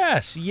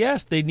 Yes,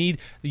 they need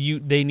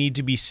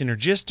to be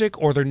synergistic,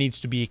 or there needs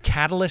to be a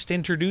catalyst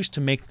introduced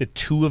to make the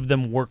two of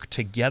them work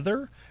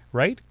together,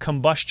 right?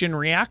 Combustion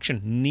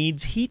reaction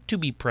needs heat to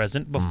be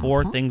present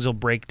before things will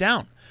break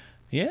down.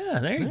 Yeah,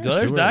 there you Yeah, go. so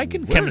There's we're- I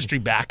can we're- chemistry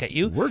back at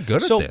you. we're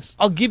good at so this.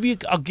 I'll give you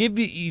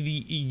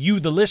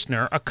the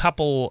listener a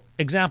couple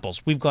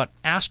examples. We've got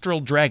Astral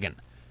Dragon,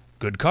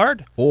 good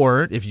card.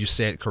 Or, if you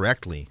say it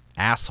correctly,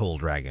 Asshole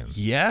Dragon.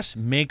 Yes,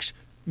 makes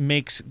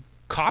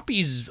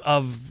copies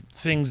of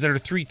things that are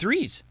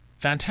 3/3s.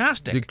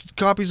 Fantastic. The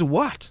copies of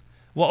what?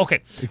 Well,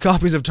 okay. The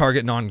copies of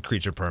target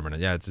non-creature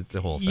permanent. Yeah, it's a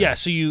whole thing. Yeah,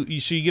 so you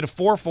get a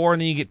 4/4,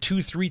 and then you get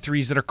 2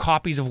 3/3s that are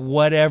copies of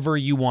whatever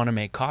you want to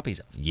make copies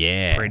of.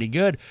 Yeah. Pretty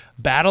good.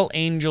 Battle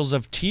Angels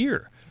of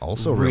Tyr.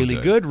 Also really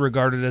real good.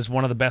 Regarded as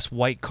one of the best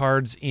white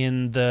cards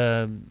in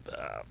the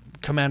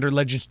Commander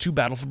Legends 2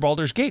 Battle for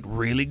Baldur's Gate.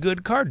 Really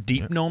good card.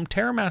 Deep Gnome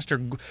Terramaster.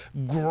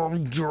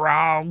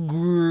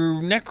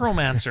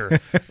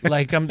 Necromancer.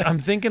 Like, I'm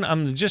thinking,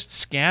 I'm just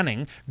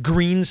scanning.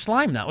 Green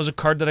Slime. That was a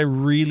card that I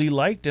really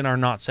liked in our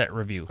Not Set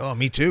review. Oh,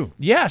 me too.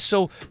 Yeah,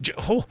 so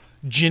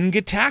Jin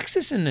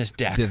Gitaxis in this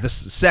deck. The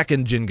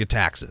second Jin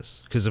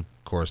Gitaxis, because of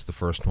course the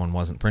first one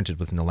wasn't printed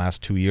within the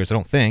last 2 years. I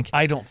don't think.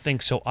 I don't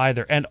think so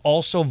either. And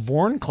also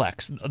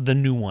Vornklex, the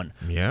new one.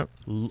 Yeah.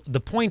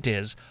 The point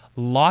is,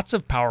 lots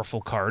of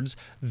powerful cards.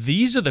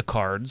 These are the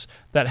cards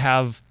that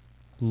have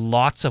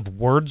lots of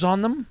words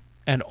on them,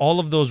 and all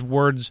of those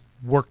words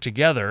work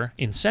together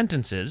in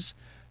sentences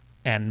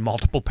and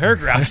multiple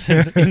paragraphs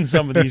in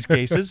some of these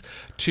cases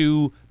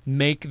to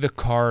make the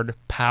card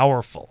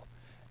powerful.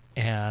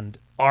 And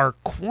our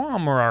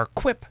qualm or our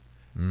quip,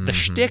 the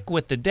shtick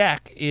with the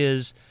deck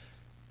is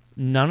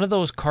none of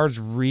those cards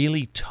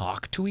really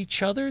talk to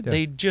each other. Yeah.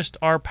 They just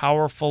are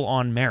powerful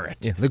on merit.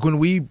 Yeah, like when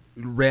we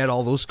read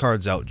all those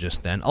cards out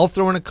just then, I'll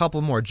throw in a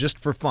couple more just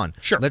for fun.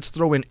 Sure. Let's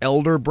throw in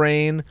Elder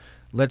Brain.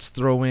 Let's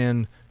throw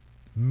in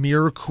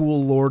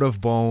Miracul Lord of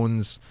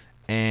Bones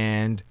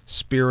and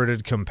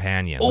Spirited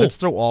Companion. Oh. Let's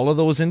throw all of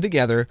those in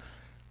together,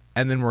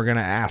 and then we're going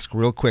to ask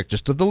real quick,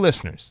 just of the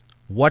listeners,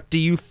 what do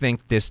you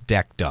think this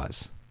deck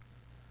does?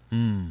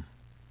 And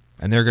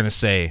they're going to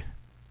say,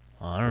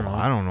 I don't know.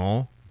 I don't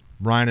know.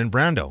 Ryan and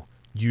Brando,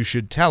 you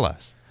should tell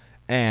us.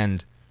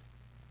 And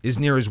as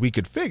near as we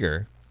could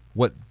figure,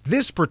 what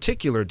this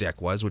particular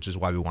deck was, which is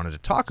why we wanted to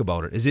talk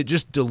about it, is it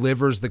just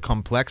delivers the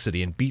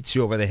complexity and beats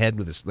you over the head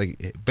with this, like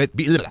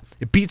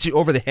it beats you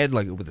over the head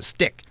like with a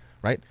stick,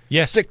 right?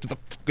 Yes. Stick to the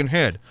fucking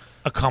head.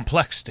 A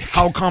complex stick.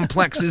 How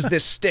complex is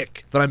this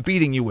stick that I'm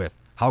beating you with?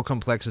 How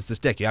complex is this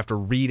deck? You have to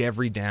read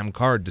every damn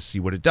card to see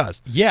what it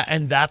does. Yeah,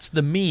 and that's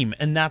the meme,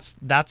 and that's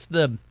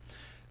the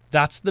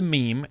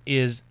meme.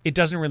 Is it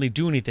doesn't really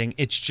do anything.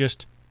 It's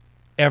just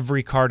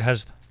every card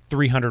has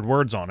 300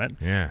 words on it.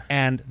 Yeah.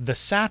 And the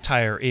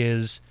satire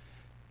is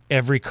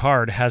every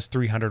card has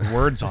 300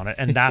 words on it,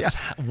 and that's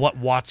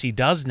what WotC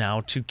does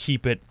now to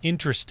keep it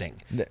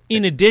interesting.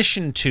 In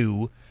addition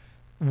to,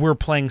 we're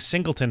playing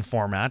singleton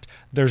format.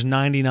 There's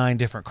 99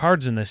 different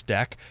cards in this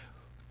deck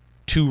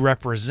to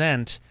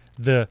represent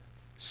the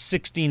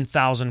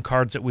 16,000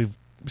 cards that we've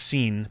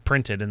seen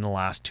printed in the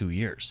last 2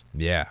 years.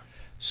 Yeah.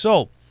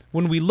 So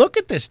when we look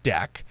at this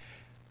deck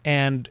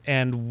and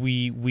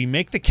we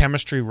make the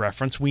chemistry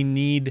reference, we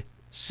need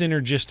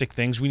synergistic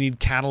things. We need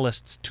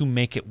catalysts to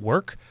make it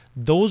work.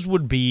 Those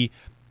would be,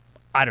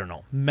 I don't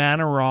know,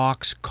 mana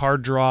rocks,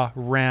 card draw,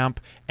 ramp,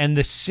 and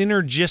the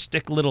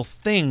synergistic little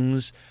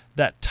things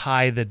that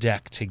tie the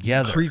deck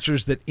together.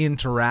 Creatures that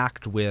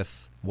interact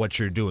with what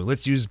you're doing.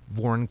 Let's use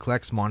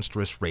Vornklex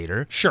Monstrous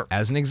Raider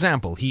as an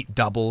example. He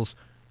doubles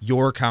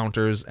your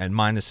counters and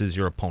minuses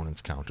your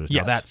opponent's counters.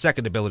 Yes. Now that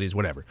second ability is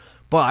whatever.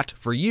 But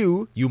for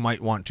you, you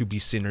might want to be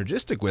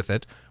synergistic with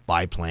it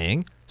by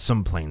playing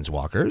some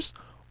Planeswalkers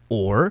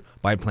or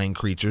by playing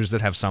creatures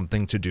that have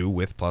something to do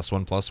with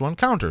 +1/+1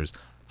 counters.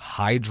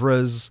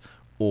 Hydras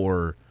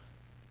or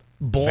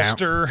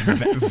bolster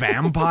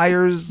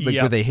vampires, like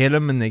where they hit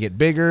them and they get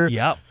bigger.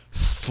 Yep.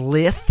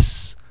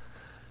 Sliths.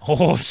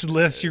 Oh,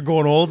 Sliths, you're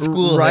going old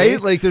school, right? Hey?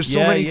 Like there's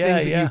so many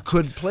things that you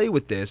could play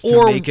with this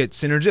to make it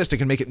synergistic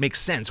and make it make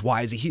sense.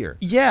 Why is he here?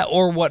 Yeah,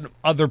 or what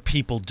other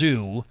people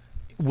do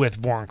with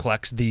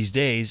Vornklex these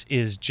days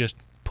is just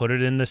put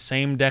it in the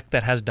same deck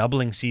that has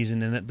Doubling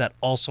Season in it that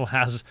also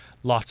has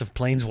lots of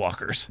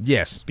Planeswalkers.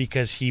 Yes.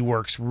 Because he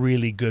works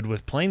really good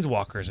with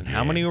Planeswalkers. And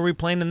how many are we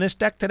playing in this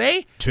deck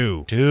today?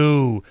 2.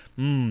 2.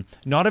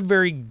 Not a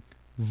very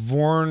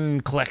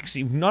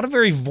Vornklex, not a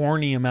very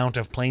Vorny amount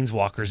of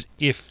Planeswalkers,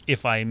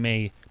 if I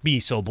may be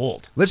so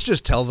bold. Let's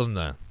just tell them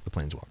the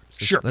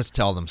Planeswalkers. Let's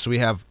tell them. So we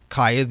have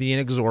Kaya the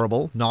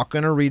Inexorable. Not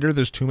going to read her.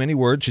 There's too many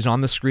words. She's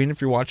on the screen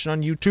if you're watching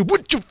on YouTube,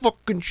 which you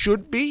fucking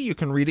should be. You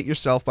can read it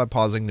yourself by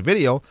pausing the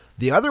video.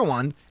 The other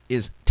one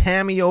is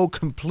Tamiyo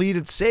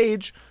Completed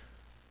Sage.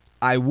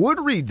 I would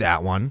read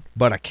that one,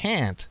 but I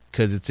can't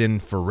because it's in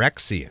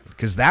Phyrexian.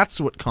 Because that's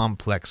what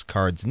complex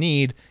cards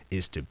need,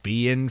 is to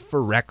be in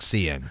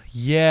Phyrexian.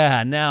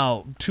 Yeah,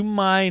 now, to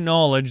my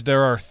knowledge,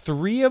 there are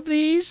 3 of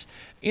these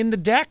in the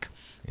deck,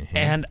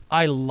 and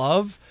I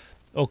love...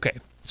 Okay,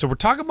 so we're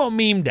talking about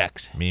meme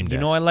decks. You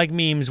know I like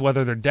memes,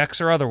 whether they're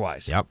decks or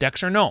otherwise. Yep.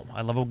 Decks or no.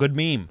 I love a good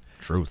meme.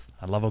 Truth.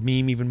 I love a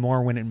meme even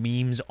more when it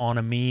memes on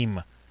a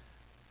meme.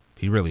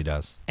 He really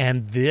does.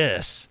 And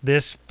this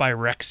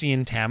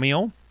Phyrexian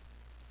Tamiyo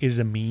is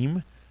a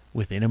meme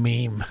within a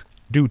meme.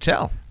 Do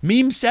tell.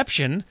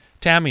 Memeception,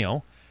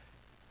 Tamio,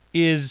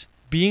 is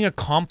being a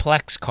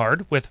complex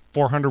card with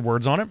 400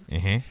 words on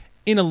it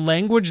in a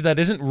language that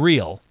isn't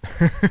real,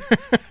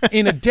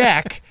 in a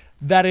deck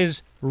that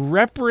is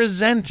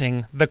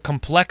representing the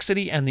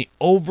complexity and the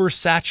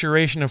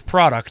oversaturation of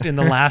product in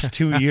the last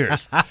 2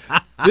 years.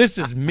 This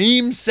is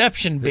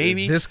memeception,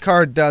 baby. This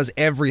card does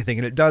everything,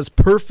 and it does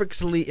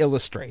perfectly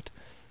illustrate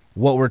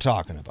what we're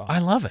talking about. I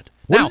love it.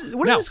 What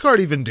does this card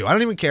even do? I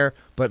don't even care,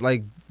 but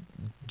like,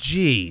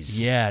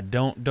 jeez. Yeah,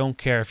 don't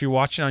care. If you're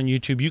watching on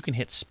YouTube, you can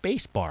hit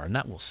spacebar, and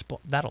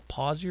that'll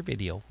pause your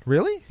video.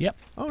 Really? Yep.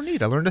 Oh,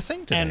 neat. I learned a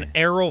thing today. And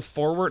arrow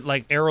forward,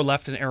 like arrow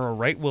left and arrow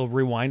right, will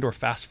rewind or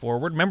fast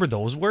forward. Remember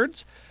those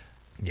words?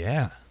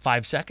 Yeah.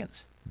 5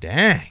 seconds.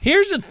 Dang.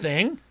 Here's the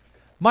thing.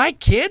 My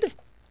kid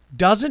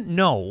doesn't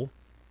know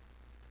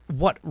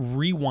what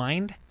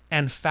rewind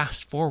and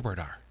fast forward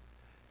are.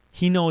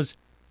 He knows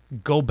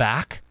go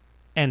back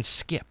and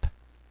skip.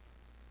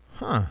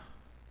 Huh.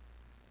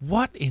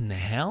 What in the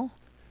hell?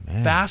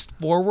 Man. Fast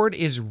forward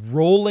is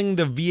rolling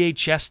the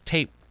VHS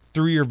tape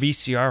through your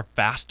VCR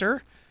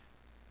faster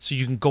so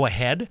you can go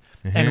ahead,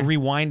 and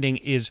rewinding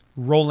is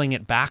rolling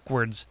it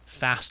backwards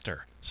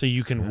faster so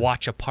you can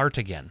watch a part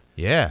again.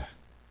 Yeah.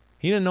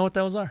 He didn't know what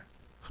those are.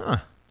 Huh.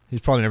 He's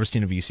probably never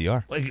seen a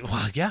VCR. Well,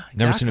 yeah, exactly.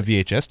 Never seen a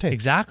VHS tape.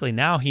 Exactly.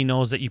 Now he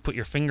knows that you put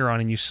your finger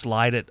on and you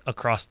slide it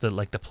across the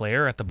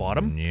player at the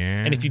bottom. Yeah.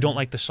 And if you don't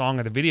like the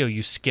song or the video,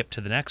 you skip to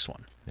the next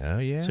one. Oh,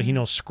 yeah. So he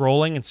knows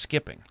scrolling and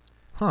skipping.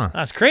 Huh.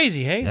 That's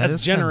crazy, hey? That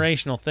That's is a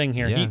generational thing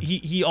here. Yeah.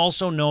 He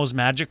also knows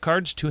Magic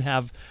cards to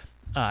have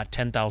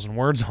 10,000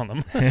 words on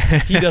them.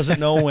 He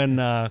doesn't know when...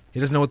 he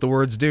doesn't know what the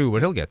words do,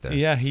 but he'll get there.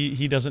 Yeah,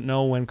 he doesn't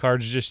know when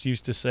cards just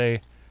used to say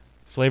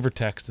flavor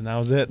text, and that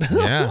was it.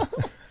 Yeah.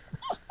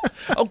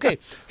 Okay,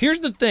 here's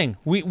the thing.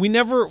 We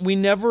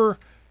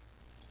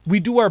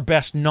do our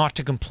best not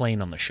to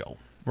complain on the show,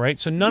 right?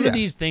 So none of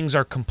these things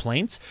are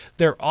complaints.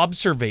 They're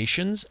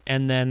observations,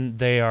 and then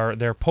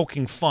they're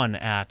poking fun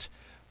at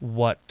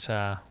what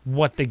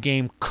the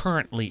game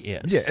currently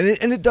is. Yeah,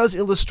 and it does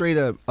illustrate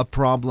a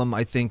problem,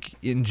 I think,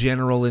 in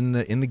general in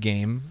the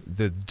game,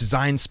 the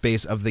design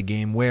space of the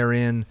game,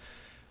 wherein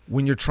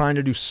when you're trying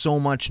to do so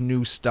much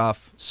new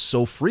stuff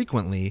so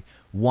frequently,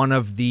 one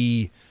of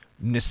the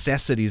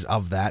necessities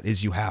of that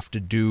is you have to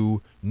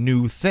do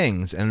new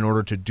things, and in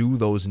order to do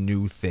those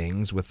new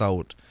things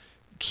without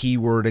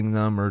keywording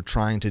them or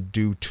trying to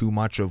do too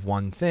much of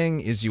one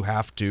thing is you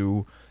have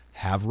to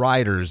have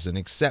riders and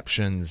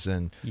exceptions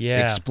and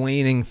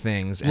explaining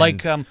things.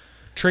 Like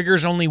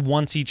triggers only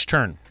once each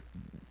turn.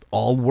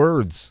 All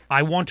words.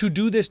 I want to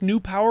do this new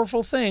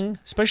powerful thing,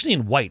 especially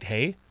in white,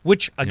 hey?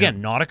 Which,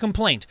 again, not a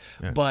complaint,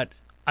 but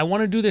I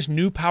want to do this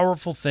new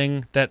powerful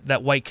thing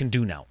that white can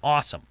do now.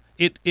 Awesome.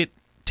 It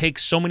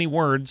takes so many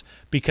words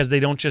because they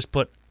don't just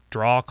put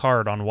draw a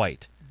card on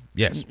white.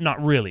 Yes.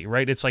 Not really,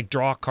 right? It's like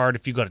draw a card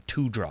if you got a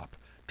 2-drop.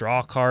 Draw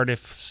a card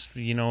if,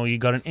 you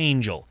got an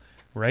angel,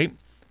 right?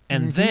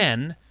 And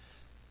then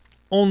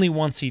only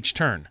once each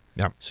turn.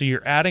 Yep. So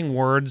you're adding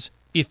words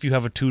if you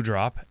have a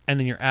 2-drop, and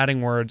then you're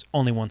adding words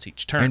only once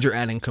each turn. And you're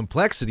adding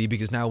complexity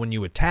because now when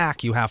you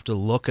attack, you have to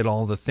look at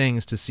all the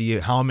things to see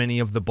how many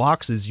of the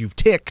boxes you've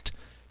ticked.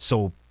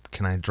 So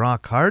can I draw a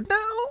card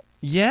now?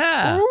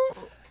 Yeah.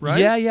 Ooh,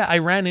 right? Yeah. I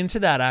ran into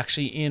that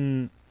actually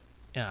in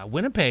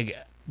Winnipeg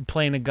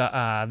playing a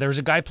guy. There was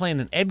a guy playing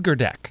an Edgar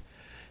deck,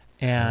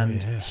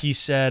 and he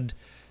said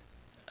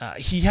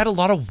he had a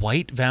lot of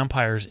white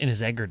vampires in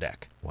his Edgar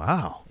deck.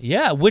 Wow.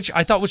 Yeah, which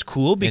I thought was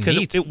cool because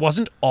neat. it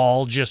wasn't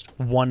all just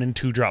 1- and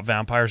 2-drop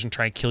vampires and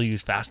try and kill you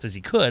as fast as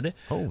he could.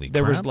 Holy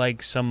There was crap.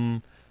 like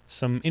some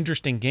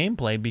interesting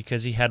gameplay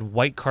because he had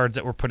white cards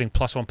that were putting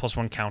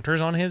 +1/+1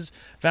 counters on his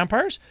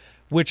vampires,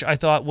 which I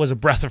thought was a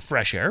breath of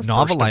fresh air.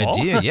 Novel first of all.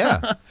 idea,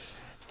 yeah.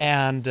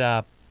 And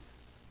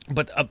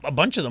but a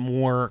bunch of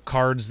them were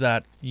cards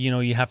that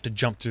you have to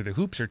jump through the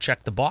hoops or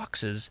check the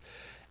boxes,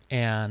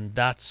 and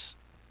that's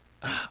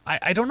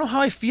I don't know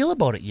how I feel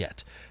about it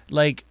yet.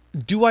 Like,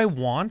 do I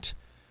want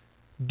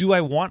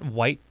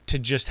white to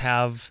just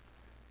have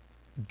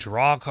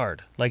draw a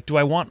card? Like, do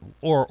I want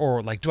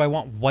or like do I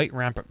want white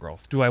rampant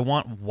growth? Do I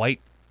want white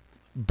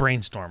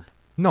brainstorm?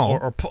 No.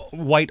 Or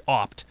white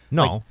opt?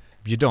 No, Like,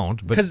 you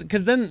don't. But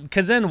because then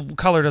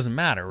color doesn't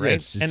matter, right?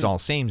 it's all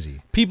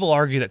samey. People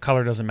argue that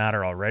color doesn't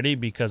matter already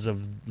because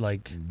of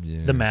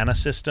the mana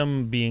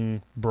system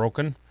being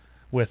broken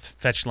with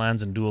fetch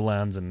lands and dual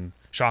lands and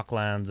shock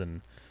lands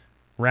and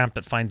ramp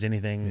that finds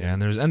anything. Yeah,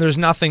 and there's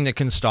nothing that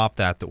can stop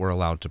that we're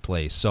allowed to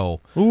play.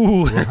 So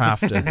Ooh. we'll have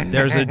to.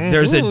 There's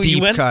a Ooh,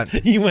 deep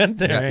cut. You went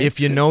there. Yeah, eh? if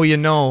you know, you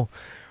know.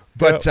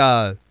 But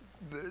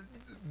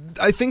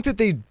I think that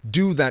they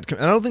do that.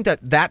 And I don't think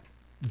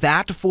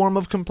that form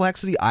of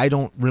complexity I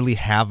don't really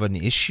have an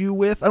issue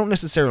with. I don't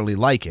necessarily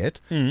like it,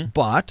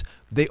 but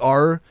they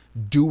are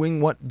doing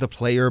what the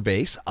player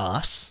base,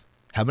 us,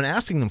 have been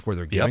asking them for.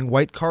 They're giving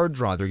white card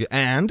draw.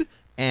 And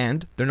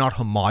and they're not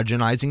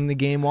homogenizing the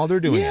game while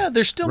they're doing it. Yeah,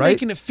 they're still right?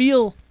 making it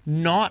feel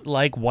not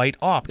like White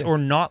Opt or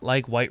not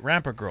like White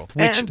Rampant Growth,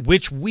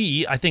 which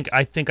I think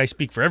I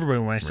speak for everybody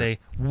when I say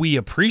we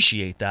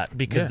appreciate that,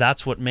 because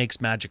that's what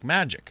makes Magic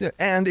Magic. Yeah,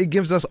 and it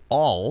gives us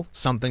all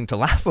something to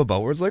laugh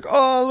about, where it's like,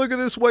 oh, look at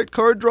this white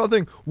card draw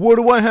thing. What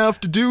do I have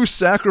to do?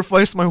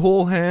 Sacrifice my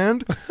whole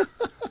hand?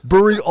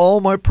 Bury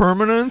all my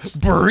permanents?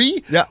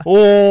 Bury? Yeah.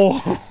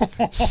 Oh.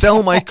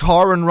 Sell my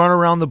car and run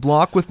around the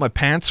block with my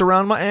pants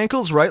around my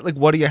ankles, right? Like,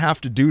 what do you have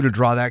to do to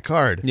draw that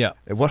card? Yeah.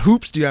 What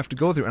hoops do you have to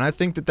go through? And I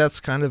think that's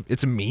kind of,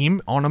 it's a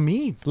meme on a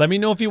meme. Let me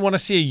know if you want to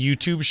see a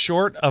YouTube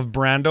short of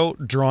Brando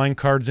drawing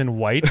cards in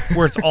white,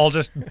 where it's all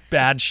just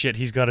bad shit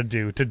he's got to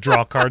do to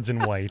draw cards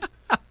in white.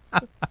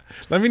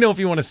 Let me know if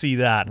you want to see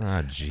that.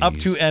 Ah, jeez. Up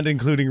to and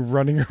including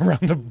running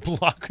around the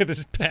block with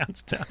his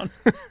pants down.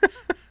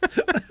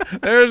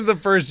 There's the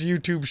first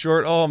YouTube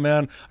short. Oh,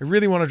 man, I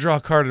really want to draw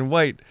a card in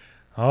white.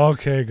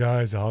 Okay,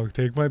 guys, I'll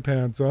take my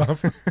pants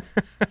off.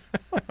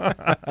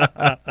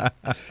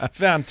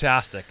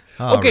 Fantastic.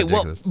 Oh, okay,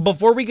 ridiculous. well,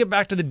 before we get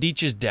back to the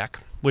Deitch's deck,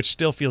 which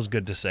still feels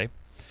good to say,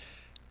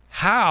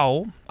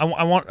 how I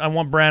want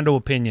Brando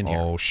opinion here.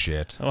 Oh,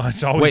 shit. Oh,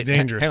 it's always Wait,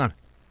 dangerous. hang on.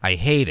 I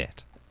hate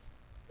it.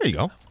 There you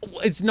go.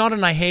 It's not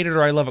an I hate it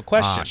or I love it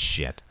question. Ah,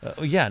 shit.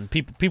 Yeah, and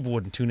people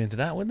wouldn't tune into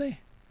that, would they?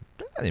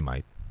 Yeah, they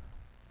might.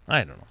 I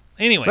don't know.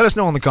 Anyway, Let us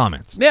know in the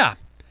comments. yeah.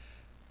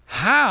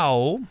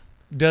 How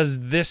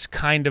does this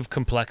kind of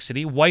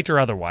complexity, white or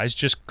otherwise,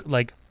 just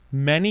like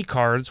many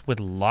cards with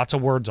lots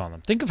of words on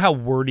them? Think of how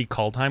wordy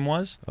Call Time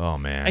was, Oh,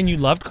 man. and you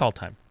loved Call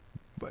Time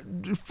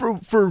for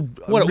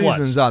What it was.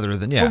 reasons other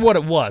than, yeah. for what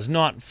it was,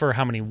 not for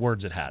how many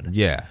words it had.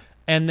 Yeah.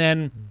 And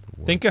then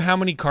think of how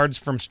many cards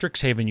from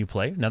Strixhaven you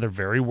play. Another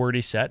very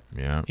wordy set.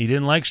 Yeah. You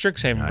didn't like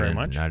Strixhaven very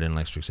much. I didn't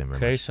like Strixhaven very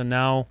Okay, much. so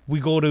now we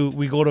go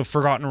to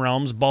Forgotten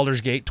Realms, Baldur's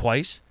Gate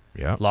twice.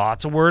 Yeah.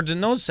 Lots of words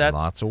in those sets.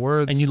 Lots of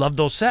words. And you love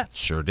those sets.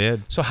 Sure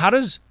did. So how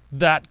does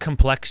that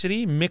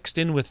complexity mixed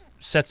in with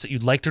sets that you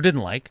liked or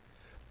didn't like,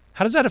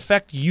 how does that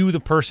affect you, the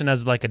person,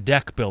 as like a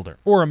deck builder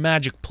or a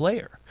Magic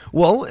player?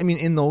 Well, I mean,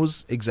 in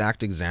those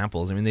exact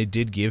examples, I mean, they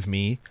did give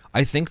me,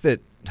 I think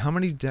that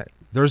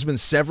there's been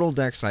several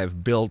decks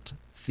I've built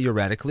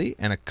theoretically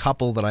and a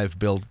couple that I've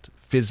built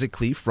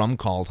physically from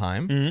Call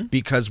Time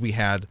because we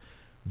had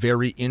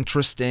very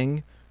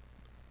interesting,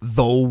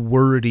 though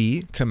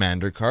wordy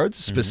commander cards.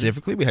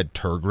 Specifically, we had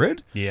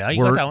Turgrid. Yeah,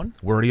 you got that one.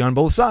 Wordy on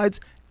both sides.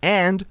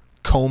 And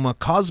Koma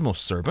Cosmos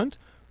Serpent,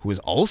 who is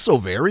also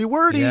very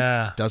wordy.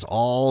 Yeah. Does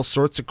all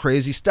sorts of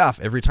crazy stuff.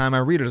 Every time I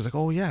read it, it's like,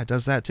 oh yeah, it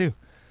does that too.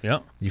 Yeah.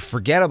 You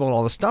forget about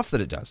all the stuff that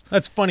it does.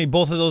 That's funny.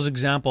 Both of those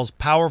examples,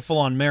 powerful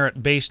on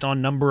merit based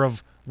on number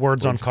of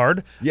words on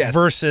card Yes.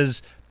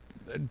 versus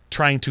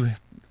trying to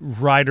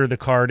rider the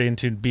card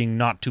into being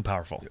not too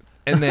powerful.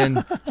 And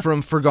then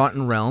from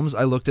Forgotten Realms,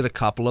 I looked at a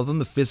couple of them.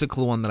 The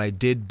physical one that I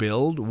did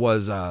build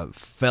was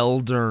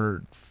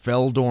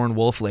Feldorn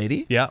Wolf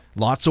Lady. Yeah.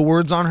 Lots of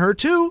words on her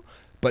too,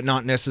 but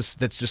not necessarily.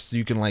 That's just,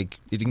 you can like,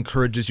 it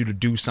encourages you to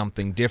do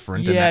something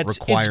different, and that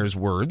requires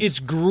words. It's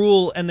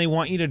Gruul, and they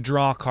want you to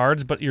draw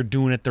cards, but you're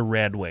doing it the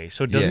red way.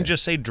 So it doesn't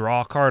just say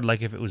draw a card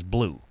like if it was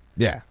blue.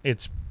 Yeah.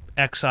 It's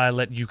exile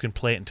it, you can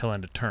play it until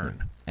end of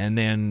turn. And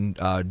then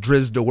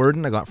Drizzt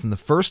Do'Urden I got from the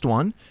first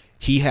one.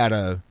 He had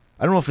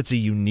I don't know if it's a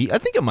unique, I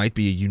think it might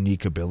be a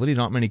unique ability.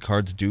 Not many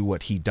cards do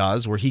what he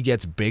does, where he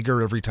gets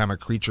bigger every time a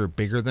creature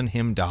bigger than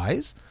him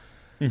dies,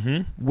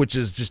 which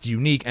is just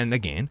unique. And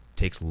again,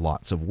 takes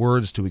lots of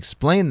words to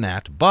explain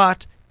that,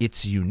 but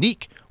it's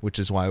unique, which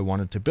is why I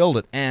wanted to build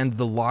it. And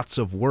the lots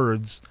of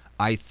words,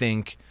 I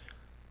think,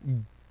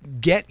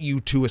 get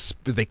you to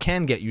they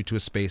can get you to a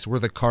space where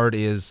the card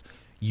is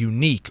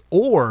unique.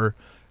 Or,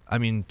 I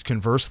mean,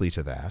 conversely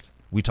to that,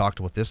 we talked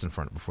about this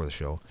before the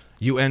show.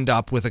 You end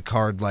up with a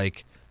card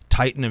like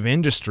Titan of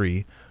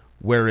Industry,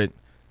 where it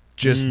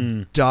just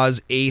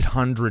does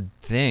 800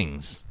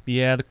 things.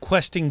 Yeah, the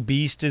Questing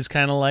Beast is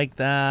kind of like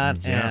that.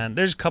 Yeah. And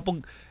there's a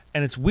couple,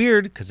 and it's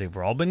weird because they've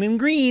all been in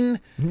green.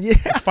 Yeah.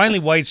 It's finally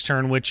White's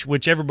turn,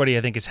 which everybody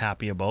I think is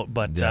happy about.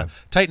 But Yeah.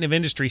 Titan of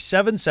Industry,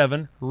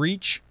 7/7,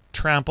 Reach,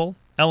 Trample,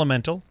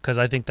 Elemental, because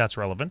I think that's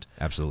relevant.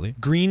 Absolutely.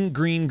 Green,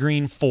 green,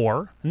 green,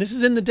 4. And this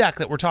is in the deck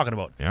that we're talking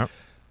about. Yeah.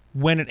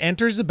 When it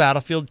enters the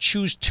battlefield,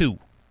 choose 2.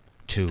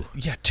 2.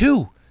 Yeah,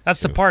 2.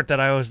 That's the part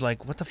that I was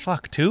like, what the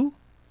fuck, 2?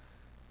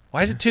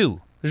 Why is it 2?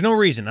 There's no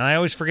reason, and I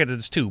always forget that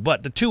it's 2.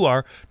 But the 2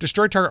 are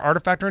destroy target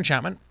artifact or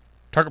enchantment,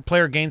 target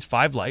player gains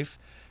 5 life,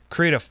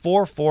 create a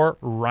 4/4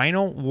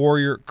 Rhino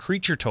Warrior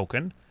creature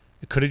token.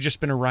 It could have just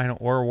been a Rhino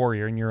or a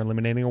Warrior, and you're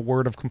eliminating a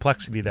word of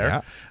complexity there.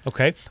 Yeah.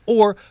 Okay.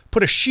 Or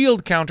put a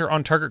shield counter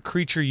on target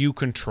creature you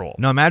control.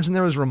 Now imagine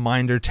there was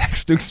reminder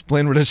text to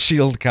explain what a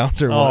shield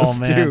counter was,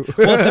 too.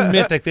 Well, it's a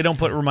mythic. They don't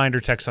put reminder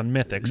text on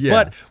mythics. Yeah.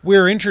 But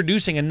we're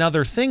introducing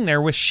another thing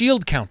there with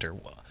shield counter.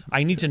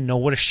 I need to know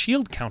what a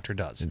shield counter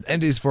does.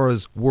 And as far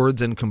as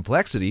words and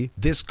complexity,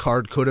 this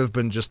card could have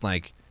been just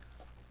like,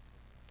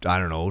 I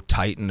don't know,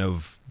 Titan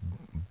of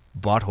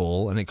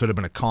Butthole, and it could have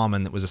been a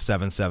common that was a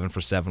 7/7 for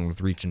 7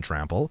 with Reach and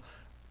Trample.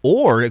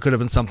 Or it could have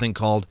been something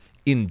called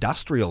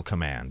Industrial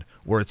Command,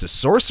 where it's a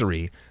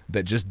sorcery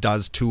that just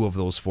does 2 of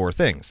those 4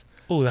 things.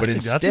 Oh, But that's a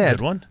instead,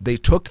 good one. they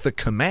took the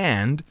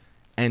command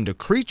and a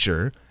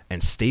creature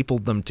and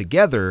stapled them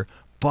together.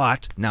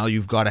 But now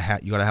you've got to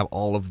have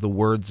all of the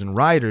words and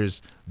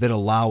riders that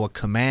allow a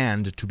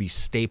command to be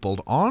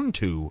stapled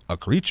onto a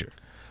creature.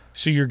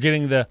 So you're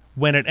getting the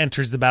when it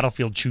enters the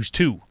battlefield, choose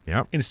 2.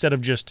 Yep. Instead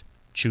of just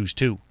choose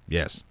 2.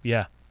 Yes.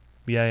 Yeah.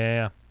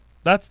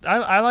 That's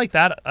I like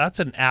that.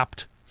 That's an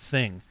apt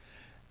thing.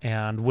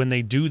 And when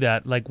they do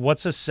that, like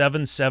what's a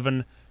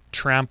 7/7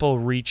 trample,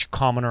 reach,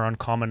 common or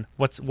uncommon?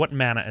 What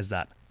mana is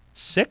that?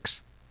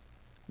 6?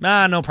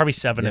 No, probably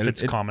 7 if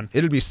it's common.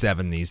 It'll be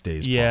 7 these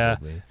days, Yeah.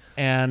 probably.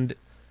 And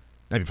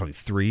Maybe probably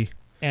 3.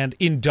 and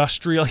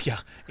industrial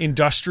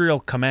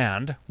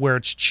command where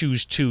it's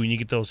choose 2 and you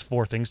get those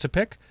 4 things to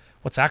pick.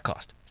 What's that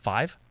cost?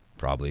 5?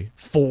 Probably.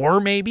 4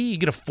 maybe? You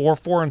get a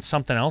 4/4 and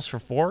something else for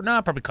 4? No,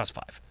 it probably costs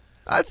 5.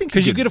 I think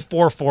Because you get a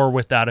 4/4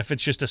 with that if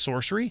it's just a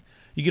sorcery.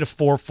 You get a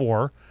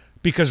 4/4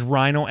 because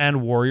Rhino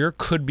and Warrior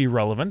could be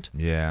relevant.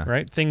 Yeah.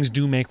 Right? Things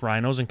do make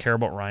rhinos and care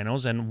about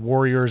rhinos, and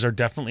warriors are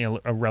definitely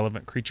a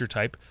relevant creature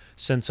type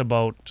since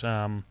about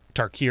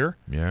Tarkir.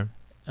 Yeah.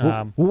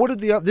 Well, what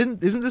did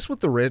isn't this what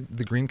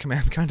the green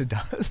command kind of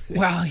does?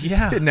 Well,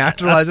 yeah. It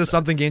naturalizes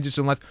something, gains its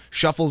own life,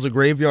 shuffles a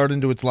graveyard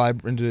into its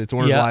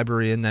owner's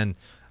library, and then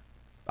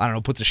I don't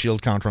know, puts a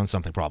shield counter on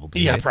something probably.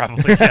 Yeah, right?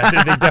 probably.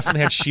 Yeah, they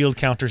definitely had shield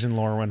counters in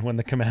Lorwyn when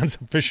the commands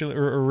officially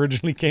or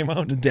originally came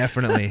out.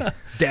 Definitely.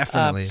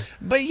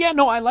 But yeah,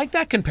 no, I like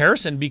that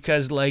comparison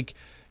because like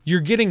you're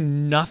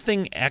getting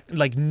nothing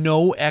like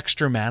no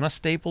extra mana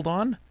stapled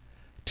on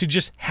to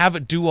just have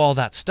it do all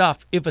that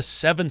stuff. If a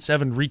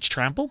 7/7 reach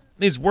trample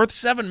is worth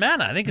 7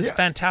 mana, I think it's a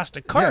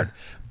fantastic card.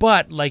 Yeah.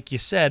 But like you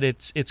said,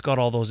 it's got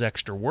all those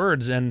extra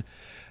words. And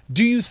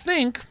do you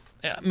think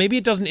maybe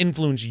it doesn't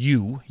influence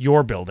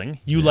your building?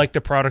 You like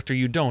the product or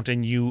you don't,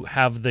 and you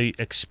have the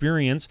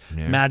experience,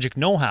 Magic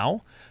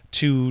know-how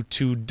to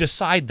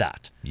decide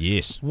that.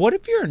 Yes. What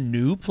if you're a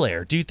new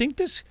player? Do you think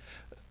this?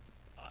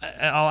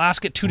 I'll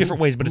ask it 2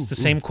 different ways, but it's the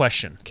same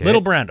question. Okay.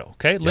 Little Brando,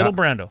 okay? Little Yeah.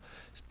 Brando.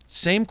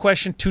 Same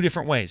question, 2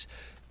 different ways.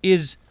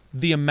 Is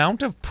the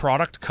amount of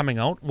product coming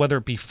out, whether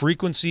it be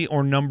frequency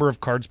or number of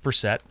cards per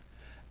set,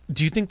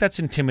 do you think that's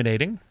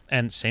intimidating?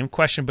 And same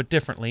question, but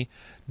differently.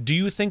 Do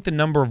you think the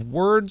number of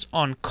words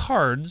on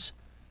cards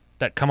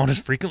that come out as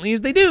frequently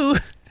as they do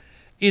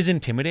is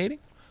intimidating?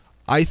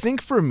 I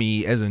think for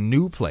me as a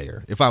new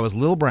player, if I was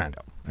Lil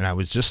Brando and I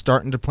was just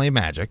starting to play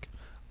Magic,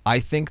 I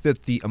think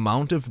that the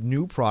amount of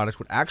new product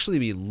would actually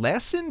be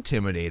less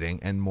intimidating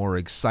and more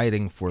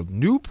exciting for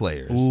new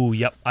players. Ooh,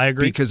 yep, I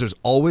agree. Because there's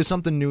always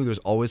something new, there's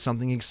always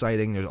something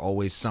exciting, there's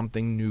always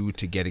something new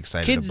to get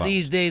excited Kids about.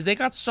 these days, they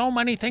got so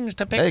many things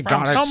to They pick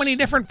from, got it. so many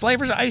different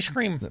flavors of ice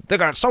cream. They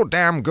got it so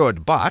damn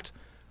good, but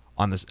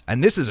on this,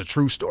 and this is a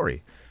true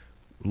story,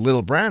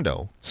 Little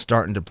Brando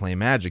starting to play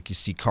Magic, you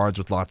see cards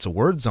with lots of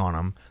words on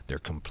them. They're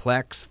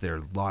complex,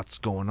 there's lots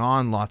going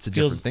on, lots of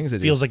different things.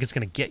 Feels like it's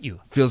going to get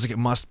you. Feels like it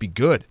must be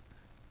good.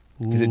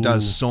 Because it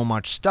does so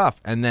much stuff.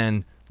 And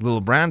then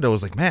Little Brando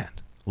is like, man,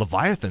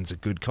 Leviathan's a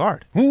good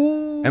card.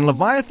 Ooh. And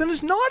Leviathan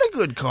is not a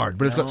good card,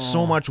 but it's got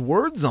so much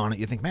words on it.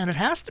 You think, man, it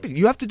has to be.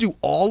 You have to do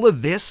all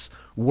of this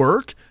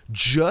work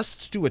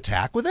just to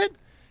attack with it?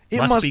 It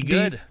must be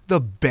good. The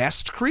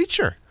best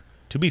creature.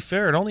 To be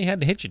fair, it only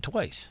had to hit you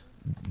twice.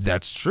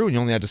 That's true. You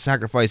only had to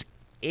sacrifice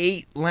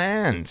 8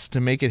 lands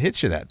to make it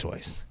hit you that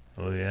twice.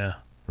 Oh, yeah.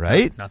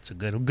 Right? Not so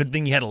good. Good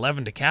thing you had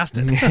 11 to cast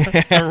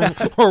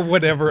it. or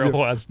whatever it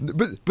was.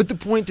 But the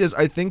point is,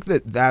 I think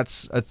that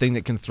that's a thing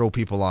that can throw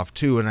people off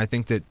too, and I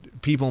think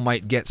that people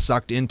might get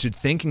sucked into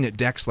thinking that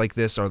decks like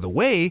this are the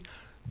way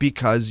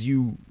because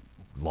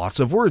lots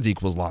of words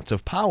equals lots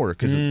of power,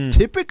 because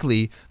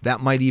typically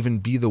that might even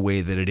be the way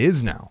that it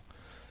is now,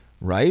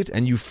 right?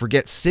 And you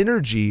forget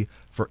synergy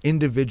for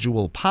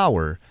individual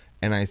power,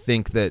 and I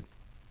think that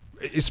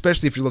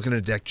especially if you're looking at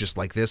a deck just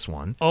like this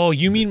one. Oh,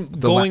 you mean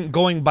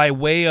going by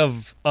way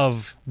of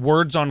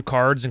words on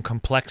cards and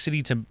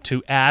complexity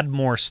to add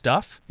more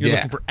stuff? You're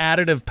looking for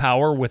additive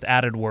power with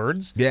added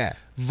words? Yeah.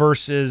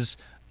 Versus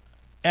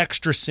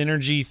extra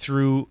synergy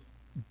through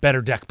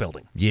better deck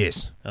building?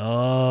 Yes.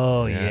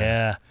 Oh,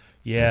 yeah.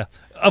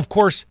 Of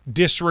course,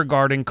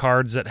 disregarding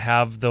cards that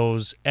have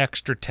those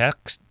extra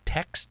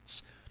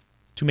texts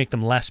to make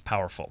them less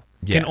powerful.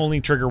 Can only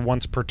trigger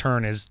once per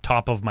turn is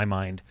top of my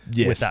mind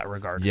with that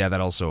regard. Yeah,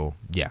 that's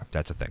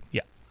a thing.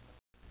 Yeah.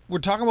 We're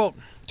talking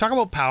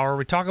about power,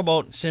 we talk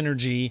about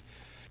synergy.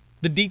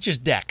 The Deech's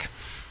deck.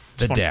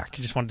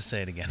 Just wanted to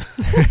say it again.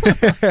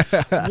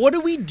 What do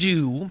we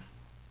do?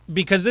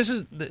 Because this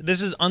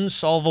is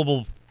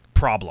unsolvable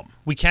problem.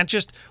 We can't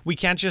just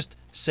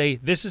say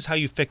this is how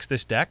you fix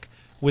this deck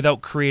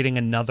without creating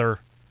another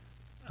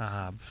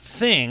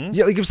thing.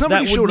 Yeah, like if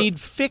somebody that would need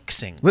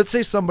fixing. Let's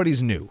say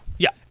somebody's new.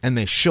 Yeah. And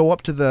they show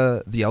up to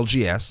the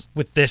LGS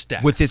with this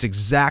deck. With this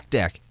exact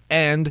deck,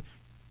 and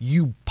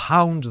you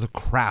pound the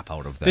crap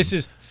out of them. This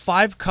is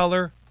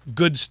 5-color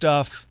good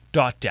stuff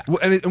deck.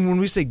 And when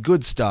we say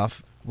good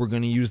stuff, we're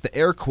going to use the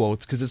air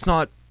quotes because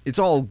it's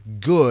all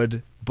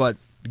good but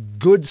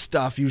good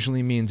stuff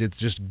usually means it's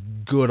just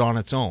good on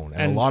its own.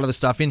 And a lot of the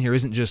stuff in here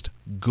isn't just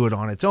good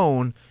on its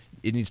own.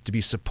 It needs to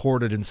be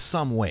supported in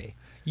some way.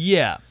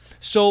 Yeah.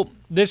 So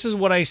this is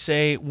what I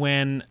say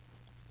when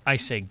I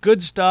say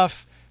good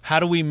stuff. How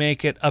do we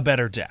make it a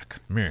better deck?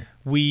 Yeah.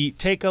 We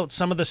take out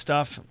some of the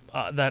stuff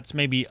that's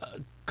maybe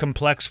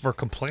complex for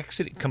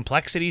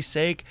complexity's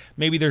sake.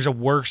 Maybe there's a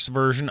worse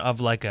version of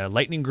like a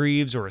Lightning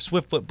Greaves or a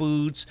Swiftfoot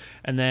Boots,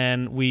 and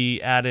then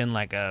we add in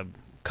like a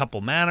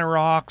couple mana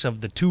rocks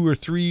of the 2 or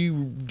 3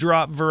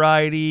 drop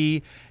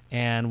variety,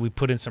 and we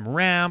put in some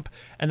ramp,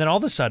 and then all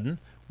of a sudden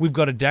we've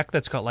got a deck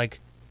that's got like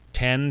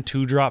 10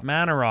 2-drop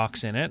mana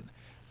rocks in it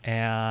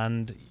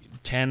and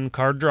 10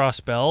 card draw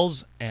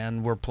spells,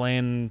 and we're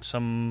playing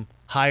some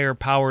higher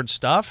powered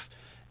stuff,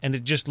 and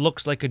it just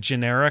looks like a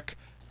generic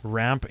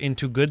ramp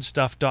into good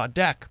stuff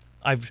deck.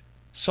 I've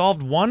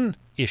solved one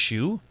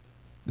issue,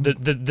 the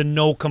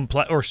no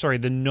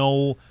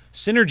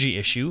synergy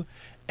issue,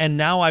 and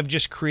now I've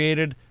just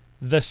created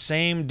the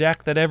same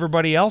deck that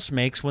everybody else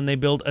makes when they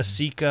build a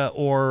Sika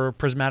or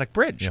Prismatic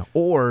Bridge. Yeah.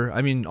 Or,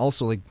 I mean,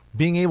 also, like,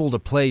 being able to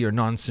play your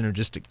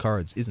non-synergistic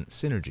cards isn't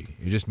synergy.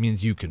 It just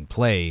means you can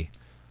play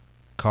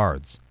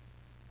cards.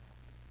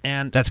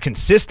 And that's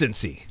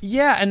consistency.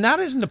 Yeah, and that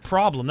isn't a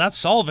problem. That's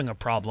solving a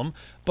problem.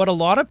 But a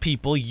lot of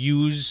people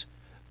use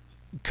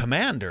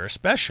Commander,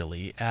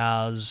 especially,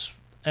 as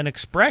an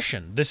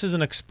expression. This is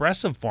an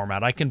expressive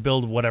format. I can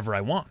build whatever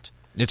I want.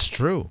 It's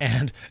true.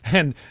 And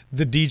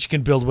the Deej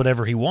can build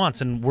whatever he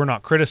wants, and we're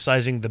not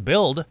criticizing the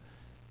build.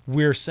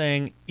 We're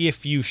saying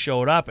if you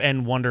showed up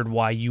and wondered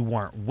why you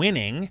weren't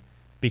winning,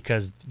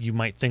 because you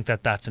might think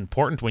that that's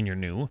important when you're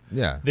new,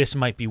 this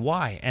might be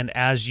why. And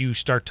as you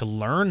start to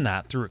learn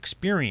that through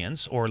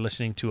experience or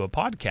listening to a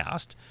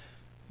podcast,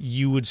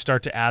 you would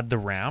start to add the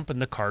ramp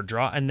and the card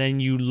draw, and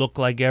then you look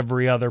like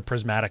every other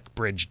Prismatic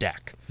Bridge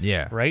deck.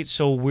 Yeah. Right?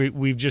 So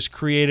we've just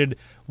created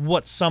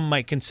what some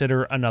might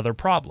consider another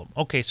problem.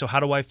 Okay, so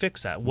how do I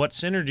fix that? What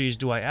synergies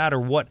do I add,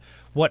 or what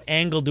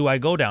angle do I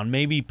go down?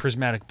 Maybe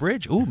Prismatic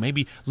Bridge. Ooh,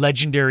 maybe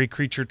Legendary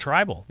Creature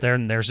Tribal.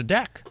 There's a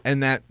deck.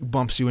 And that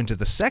bumps you into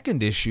the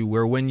second issue,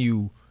 where when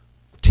you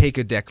take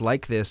a deck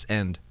like this,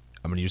 and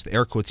I'm going to use the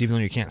air quotes even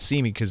though you can't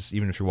see me, because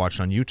even if you're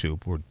watching on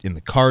YouTube, we're in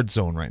the card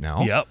zone right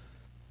now. Yep.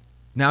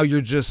 Now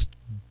you're just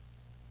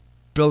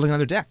building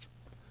another deck.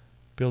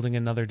 Building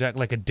another deck,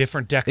 like a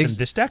different deck than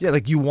this deck? Yeah,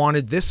 like you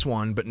wanted this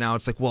one, but now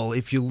it's like, well,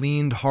 if you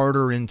leaned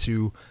harder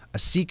into a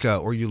Sika,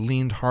 or you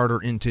leaned harder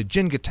into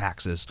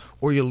Jin-Gitaxias,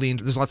 or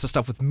there's lots of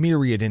stuff with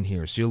Myriad in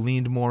here, so you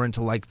leaned more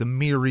into like the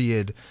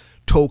Myriad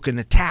token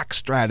attack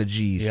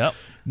strategies. Yep.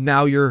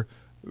 Now you're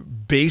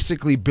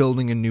basically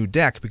building a new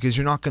deck, because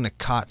you're not going to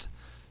cut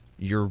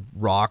your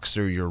rocks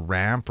or your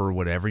ramp or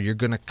whatever. You're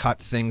going to cut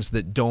things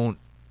that don't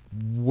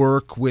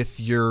work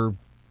with you're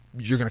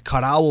going to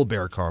cut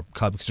Owlbear Cub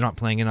because you're not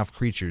playing enough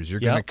creatures.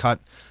 You're going to cut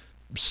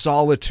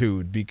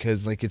Solitude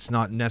because like it's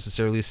not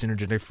necessarily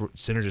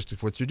synergistic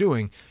for what you're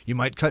doing. You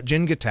might cut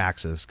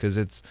Jin-Gitaxias because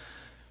it's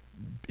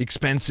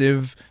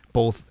expensive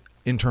both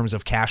in terms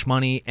of cash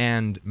money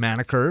and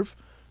mana curve.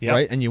 Yep.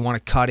 Right, and you want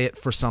to cut it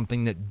for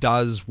something that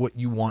does what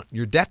you want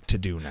your deck to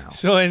do now.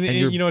 So, and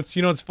you know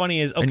what's funny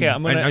is, okay,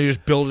 and now you're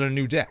just building a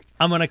new deck.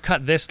 I'm gonna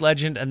cut this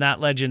legend and that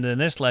legend and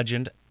this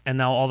legend, and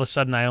now all of a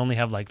sudden I only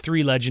have like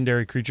 3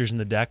 legendary creatures in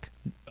the deck.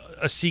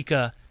 A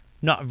Sika,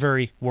 not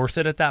very worth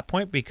it at that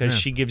point, because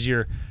she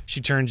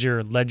turns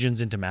your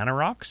legends into mana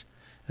rocks.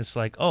 It's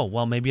like, oh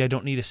well, maybe I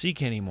don't need a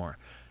Sika anymore.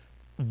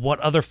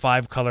 What other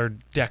 5-color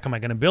deck am I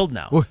going to build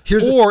now? Well,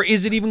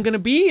 is it even going to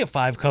be a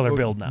 5-color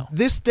build now?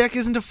 This deck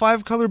isn't a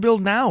 5-color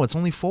build now. It's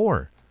only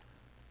 4.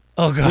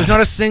 Oh, God. There's not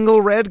a single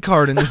red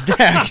card in this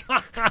deck.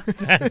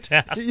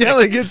 Fantastic. Yeah,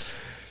 like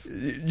it's...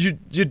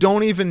 You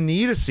don't even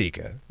need a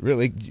Sika.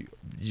 Really,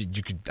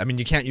 you could... I mean,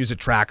 you can't use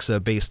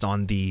Atraxa based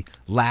on the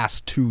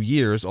last 2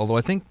 years, although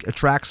I think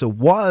Atraxa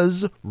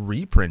was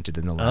reprinted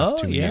in the last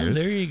 2 years.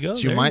 There you go.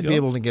 So you might be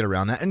able to get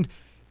around that. And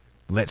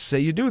let's say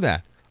you do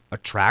that.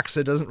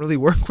 Atraxa doesn't really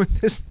work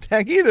with this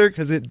deck either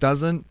because it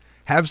doesn't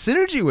have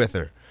synergy with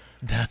her.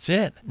 That's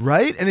it.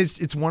 Right? And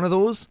it's one of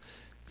those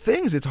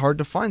things. It's hard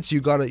to find. So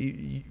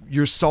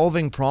you're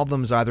solving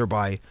problems either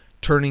by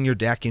turning your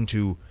deck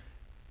into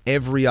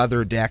every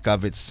other deck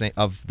of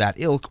that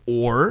ilk,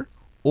 or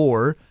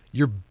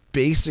you're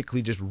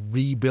basically just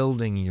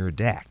rebuilding your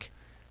deck.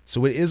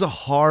 So it is a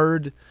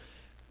hard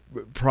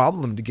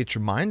problem to get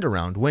your mind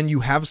around. When you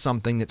have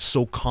something that's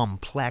so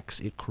complex,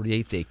 it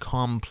creates a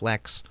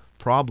complex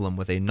problem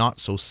with a not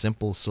so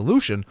simple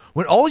solution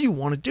when all you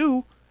want to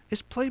do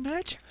is play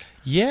Magic.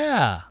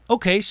 Yeah.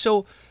 Okay,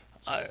 so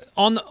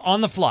on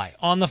the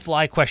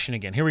fly question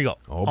again. Here we go.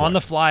 Oh, boy. On the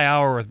fly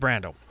hour with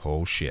Brando.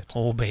 Oh shit.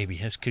 Oh baby,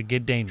 this could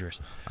get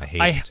dangerous. I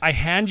hate it. I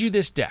hand you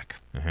this deck.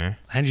 Uh-huh.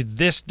 I hand you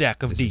this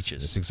deck of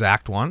Deeches. This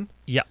exact one?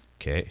 Yeah.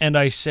 Okay. And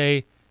I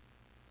say,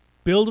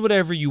 build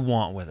whatever you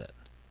want with it.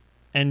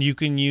 And you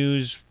can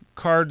use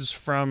cards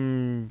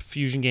from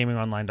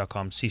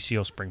FusionGamingOnline.com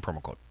CCO Spring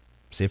promo code.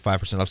 Save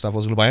 5% off stuff I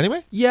was going to buy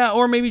anyway? Yeah,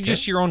 or maybe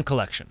just your own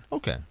collection.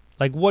 Okay.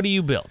 Like, what do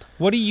you build?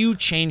 What do you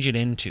change it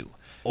into?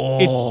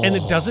 And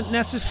it doesn't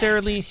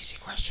necessarily. Easy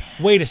question.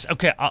 Wait a second.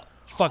 Okay,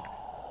 fuck.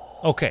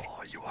 Okay.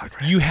 You are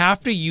correct. You have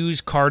to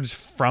use cards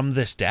from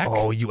this deck.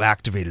 Oh, you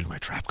activated my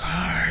trap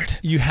card.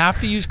 You have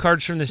to use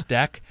cards from this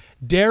deck.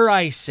 Dare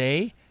I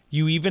say,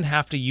 you even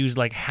have to use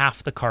like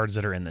half the cards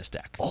that are in this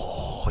deck.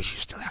 Oh, you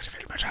still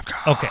activated my trap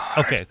card.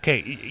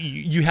 Okay.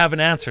 You have an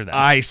answer then.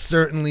 I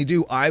certainly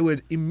do. I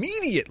would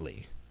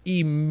immediately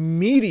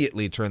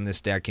turn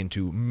this deck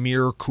into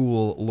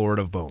Mircool Lord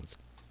of Bones.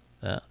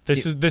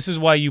 This is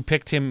why you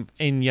picked him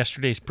in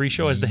yesterday's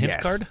pre-show as the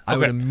hint card. I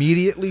would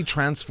immediately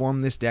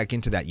transform this deck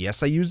into that.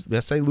 Yes, I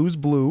lose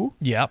blue.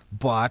 Yep.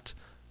 But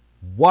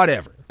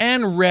whatever.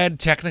 And red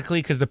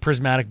technically because the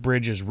prismatic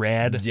bridge is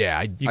red.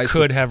 Yeah, you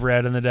could have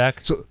red in the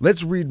deck. So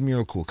let's read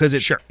Mircool because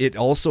it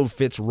also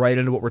fits right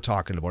into what we're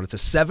talking about. It's a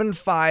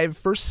 7/5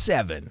 for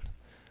 7.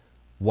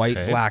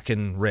 White, black,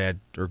 and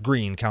red or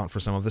green count for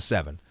some of the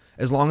 7.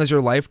 As long as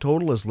your life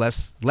total is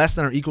less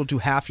than or equal to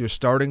half your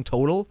starting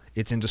total,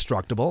 it's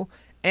indestructible.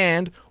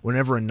 And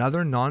whenever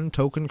another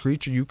non-token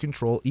creature you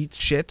control eats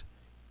shit,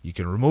 you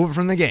can remove it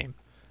from the game.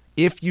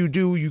 If you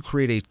do, you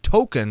create a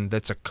token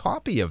that's a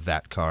copy of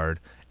that card,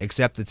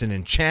 except it's an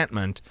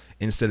enchantment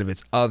instead of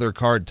its other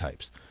card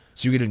types.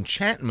 So you get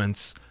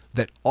enchantments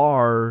that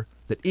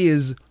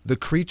is the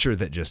creature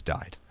that just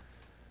died.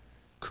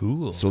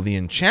 Cool. So the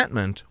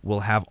enchantment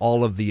will have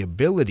all of the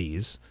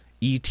abilities,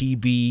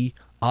 ETB,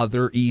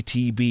 other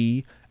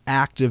ETB,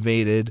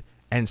 activated,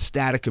 and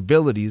static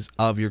abilities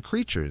of your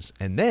creatures.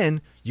 And then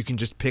you can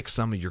just pick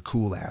some of your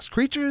cool-ass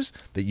creatures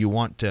that you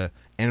want to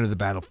enter the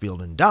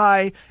battlefield and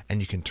die, and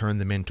you can turn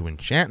them into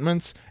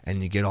enchantments,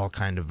 and you get all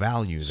kind of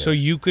value there. So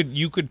you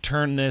could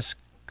turn this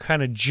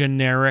kind of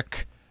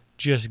generic,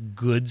 just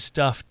good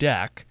stuff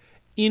deck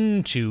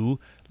into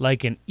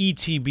like an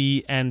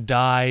ETB and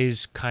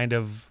dies kind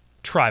of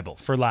tribal,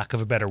 for lack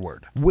of a better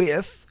word.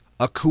 With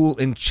a cool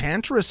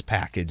Enchantress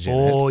package in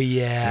it. Oh,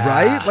 yeah.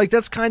 Right? Like,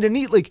 that's kind of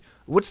neat. Like,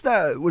 what is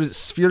it,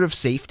 Sphere of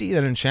Safety?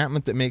 That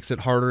enchantment that makes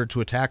it harder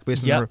to attack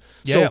based on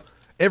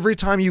every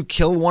time you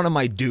kill one of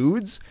my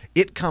dudes,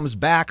 it comes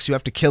back, so you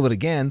have to kill it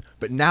again.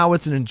 But now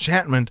it's an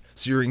enchantment,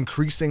 so you're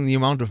increasing the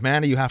amount of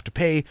mana you have to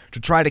pay to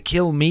try to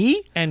kill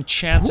me. And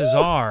chances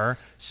are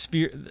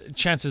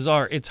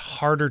it's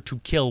harder to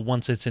kill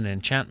once it's an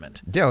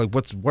enchantment. Yeah, like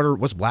what's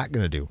black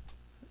gonna do?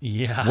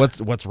 Yeah.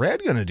 What's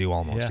red gonna do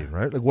almost,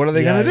 right? Like, what are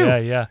they gonna do?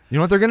 Yeah. You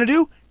know what they're gonna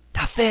do?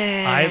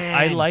 Nothing.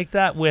 I like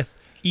that with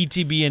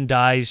ETB and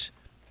dies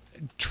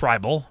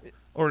tribal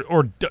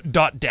or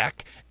dot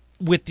deck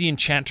with the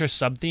Enchantress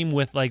sub-theme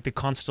with like the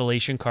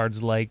constellation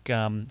cards like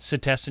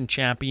Setessan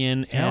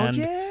Champion and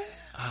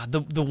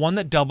the one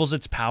that doubles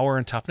its power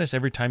and toughness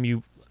every time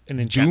you an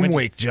enchantment.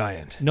 Doomwake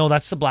Giant. No,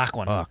 that's the black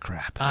one. Oh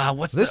crap.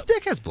 This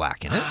deck has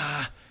black in it?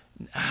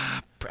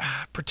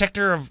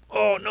 Protector of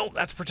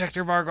that's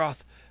Protector of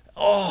Argoth.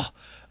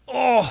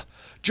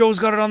 Joe's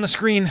got it on the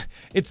screen.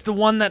 It's the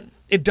one that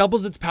it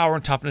doubles its power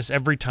and toughness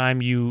every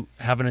time you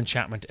have an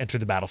enchantment enter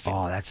the battlefield.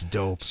 Oh, that's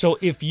dope. So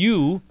if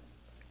you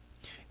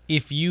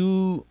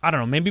I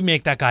don't know, maybe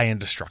make that guy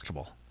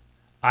indestructible.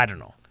 I don't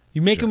know.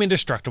 You make him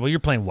indestructible.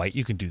 You're playing white.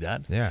 You can do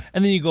that. Yeah.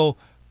 And then you go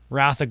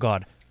Wrath of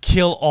God.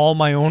 Kill all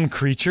my own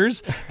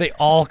creatures. They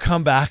all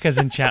come back as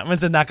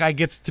enchantments, and that guy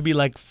gets to be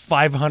like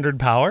 500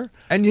 power.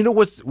 And you know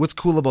what's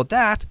cool about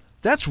that?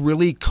 That's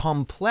really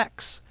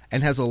complex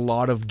and has a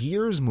lot of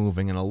gears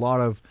moving and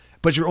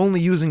but you're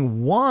only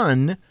using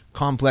one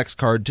complex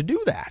card to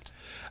do that.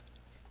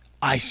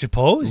 I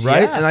suppose,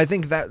 right? Yeah. And I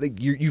think that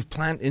you've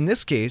planned, in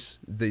this case,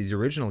 the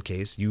original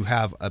case, you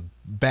have a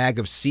bag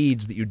of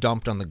seeds that you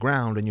dumped on the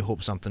ground and you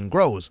hope something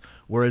grows.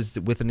 Whereas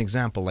with an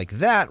example like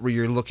that, where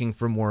you're looking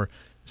for more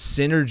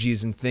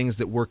synergies and things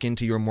that work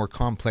into your more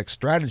complex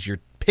strategy, you're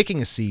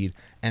picking a seed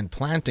and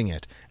planting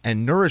it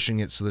and nourishing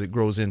it so that it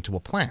grows into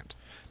a plant.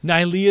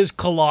 Nylea's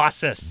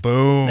Colossus.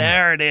 Boom.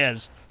 There it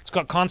is. It's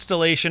got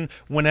Constellation.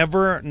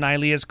 Whenever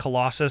Nylea's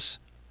Colossus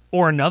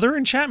or another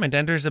enchantment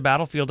enters the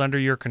battlefield under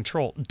your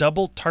control,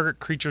 double target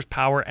creature's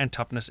power and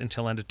toughness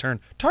until end of turn.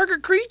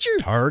 Target creature.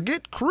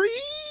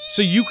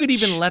 So you could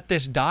even let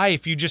this die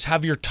if you just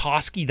have your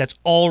Toski that's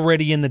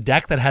already in the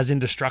deck that has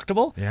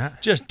indestructible. Yeah.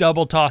 Just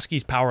double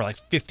Toski's power like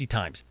 50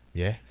 times.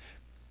 Yeah.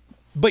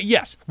 But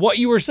yes, what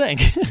you were saying.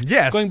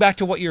 Yes. Going back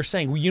to what you're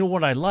saying, you know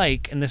what I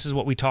like, and this is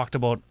what we talked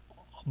about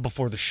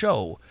before the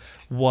show,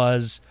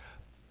 was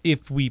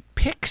if we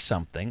pick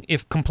something,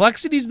 if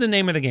complexity is the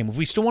name of the game, if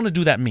we still want to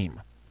do that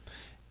meme,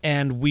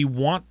 and we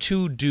want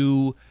to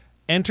do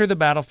enter the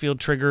battlefield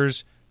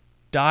triggers,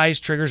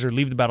 dies triggers, or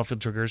leave the battlefield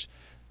triggers,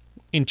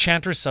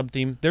 Enchantress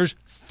sub-theme, there's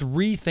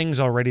 3 things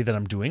already that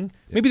I'm doing.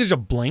 Maybe there's a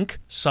Blink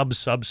sub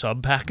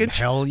package.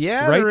 Hell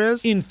yeah, right? there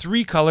is. In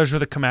 3 colors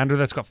with a commander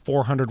that's got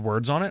 400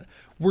 words on it.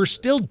 We're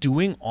still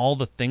doing all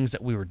the things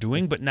that we were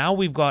doing, but now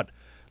we've got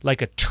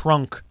like a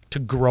trunk to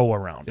grow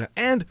around. Yeah,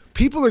 and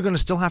people are going to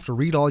still have to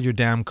read all your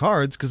damn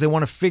cards because they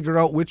want to figure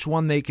out which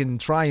one they can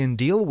try and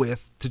deal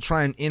with to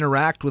try and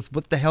interact with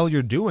what the hell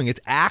you're doing.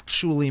 It's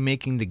actually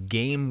making the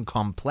game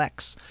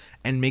complex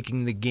and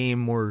making the game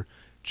more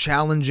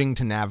challenging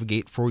to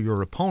navigate for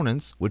your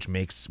opponents, which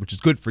is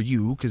good for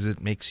you because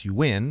it makes you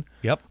win.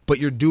 Yep. But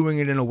you're doing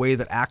it in a way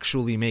that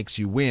actually makes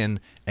you win,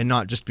 and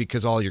not just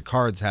because all your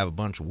cards have a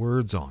bunch of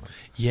words on them.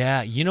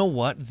 Yeah, you know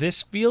what?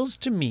 This feels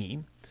to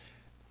me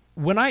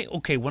when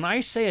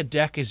I say a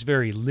deck is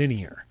very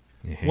linear,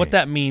 what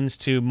that means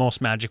to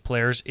most Magic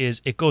players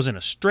is it goes in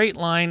a straight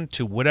line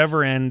to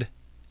whatever end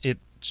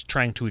it's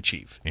trying to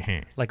achieve.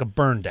 Like a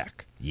burn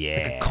deck.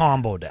 Yeah. Like a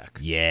combo deck.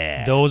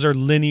 Yeah. Those are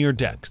linear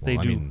decks. Well,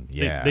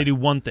 They do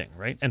one thing,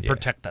 right? And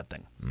protect that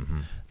thing.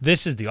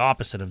 This is the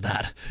opposite of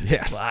that.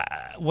 Yes.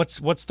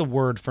 What's the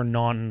word for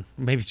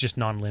maybe it's just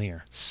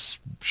non-linear.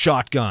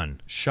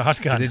 Shotgun.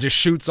 Shotgun. It just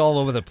shoots all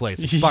over the place.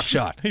 It's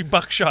buckshot.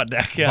 Buckshot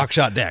deck, yeah.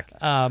 Buckshot deck.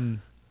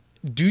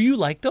 Do you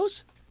like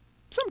those?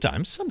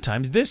 Sometimes.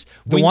 Sometimes. The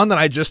one that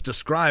I just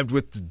described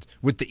with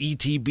the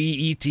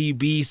ETB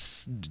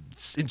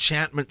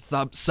enchantment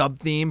sub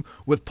theme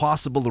with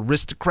possible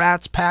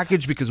aristocrats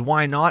package, because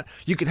why not?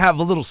 You could have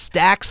a little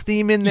stacks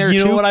theme in there too.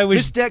 You know what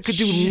this deck could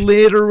do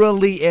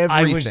literally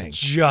everything. I was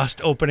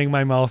just opening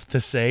my mouth to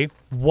say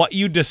what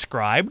you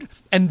described,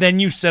 and then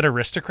you said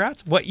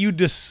aristocrats. What you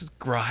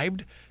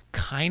described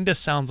kind of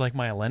sounds like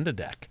my Elenda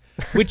deck,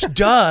 which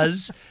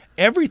does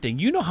everything.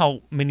 You know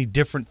how many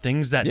different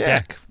things that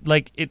deck,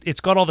 like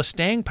it's got all the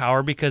staying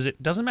power, because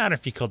it doesn't matter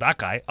if you kill that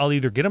guy, I'll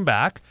either get him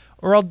back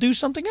or I'll do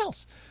something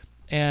else.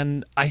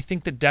 And I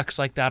think that decks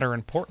like that are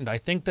important. I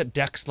think that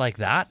decks like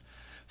that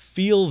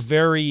feel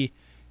very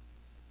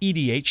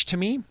EDH to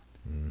me.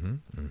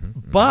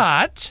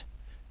 But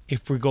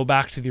if we go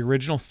back to the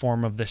original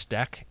form of this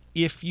deck,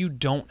 if you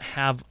don't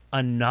have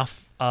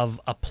enough of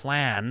a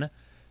plan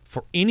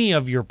for any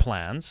of your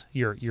plans,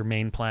 your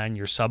main plan,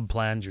 your sub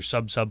plans, your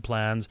sub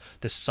plans,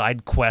 the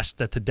side quest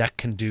that the deck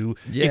can do,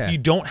 if you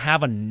don't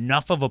have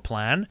enough of a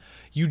plan,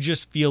 you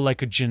just feel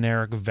like a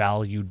generic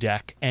value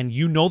deck. And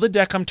you know the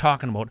deck I'm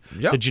talking about.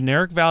 Yep. The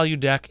generic value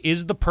deck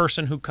is the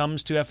person who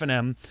comes to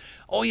FNM,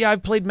 oh yeah,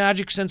 I've played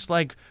Magic since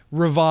like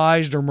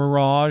Revised or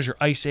Mirage or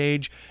Ice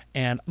Age,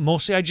 and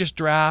mostly I just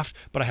draft,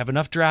 but I have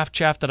enough draft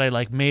chaff that I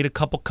like made a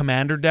couple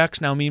commander decks.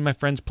 Now me and my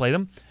friends play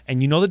them.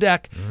 And you know the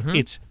deck,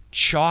 it's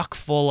chock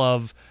full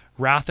of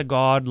Wrath of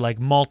God, like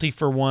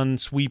multi-for-one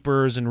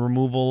sweepers and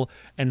removal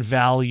and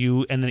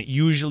value, and then it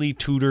usually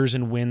tutors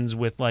and wins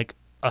with like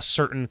a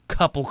certain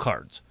couple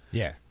cards.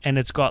 Yeah. And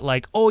it's got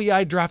like, oh yeah,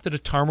 I drafted a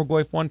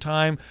Tarmogoyf one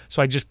time,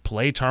 so I just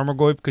play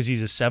Tarmogoyf because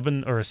he's a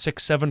 7 or a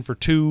 6/7 for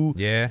 2.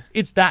 Yeah.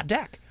 It's that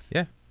deck.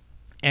 Yeah.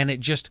 And it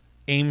just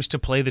aims to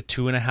play the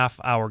 2.5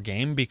 hour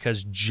game,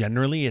 because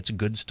generally its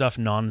good stuff,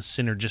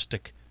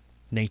 non-synergistic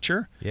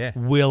nature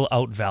will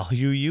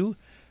outvalue you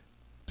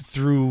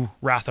through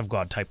Wrath of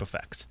God type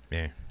effects.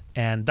 Yeah.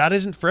 And that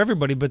isn't for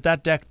everybody, but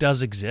that deck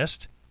does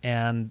exist.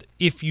 And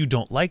if you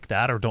don't like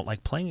that or don't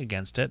like playing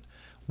against it,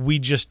 we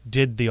just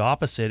did the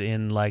opposite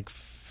in like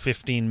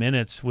 15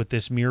 minutes with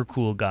this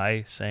Mircool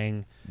guy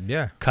saying,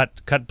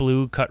 cut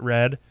blue, cut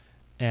red,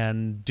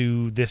 and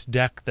do this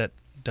deck that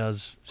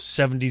does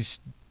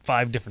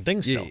 75 different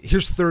things still.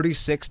 Here's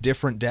 36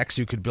 different decks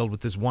you could build with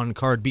this one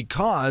card,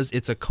 because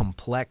it's a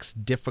complex,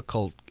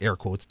 difficult, air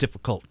quotes,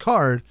 difficult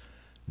card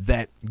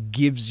that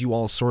gives you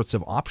all sorts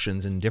of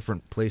options in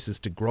different places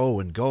to grow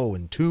and go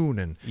and tune.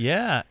 And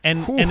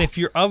and if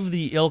you're of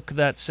the ilk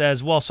that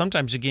says, well,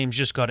 sometimes the game's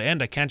just got to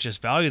end, I can't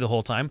just value the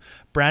whole time,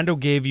 Brando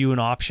gave you an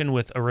option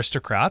with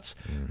aristocrats,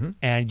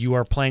 and you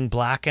are playing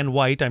black and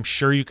white. I'm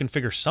sure you can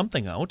figure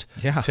something out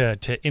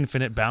to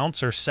infinite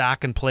bounce or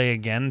sack and play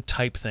again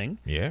type thing.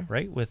 Yeah.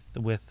 Right? With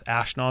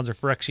Ashnods or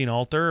Phyrexian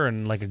Altar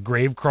and like a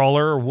Grave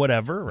Crawler or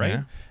whatever, right?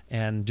 Yeah.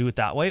 And do it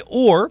that way.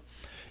 Or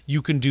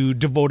you can do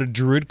Devoted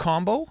Druid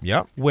combo,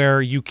 where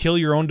you kill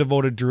your own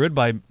Devoted Druid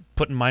by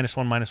putting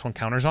 -1/-1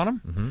 counters on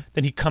him.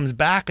 Then he comes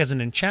back as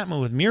an enchantment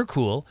with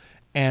Mircool,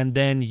 and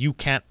then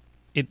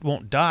it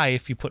won't die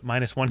if you put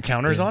 -1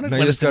 counters on it. No,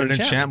 you just got an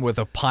enchantment with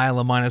a pile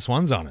of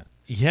 -1s on it.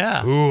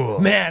 Yeah. Cool.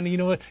 Man, you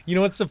know what? You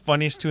know what's the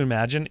funniest to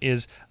imagine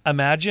is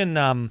imagine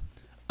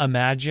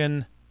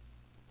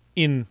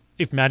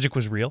if Magic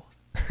was real,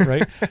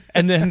 right?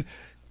 And then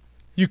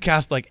you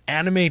cast like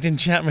Animate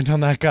Enchantment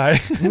on that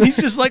guy, and he's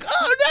just like,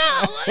 oh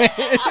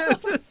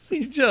no!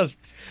 He just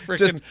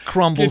freaking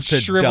crumbles to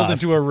shriveled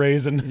dust into a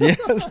raisin.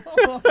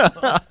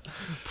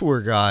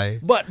 Poor guy.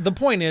 But the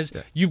point is,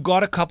 you've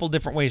got a couple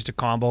different ways to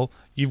combo.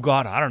 You've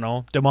got, I don't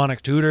know,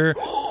 Demonic Tutor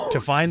to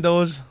find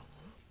those.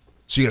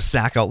 So you got a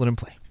sack outlet in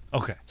play.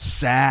 Okay.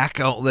 Sack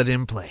outlet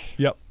in play.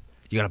 Yep.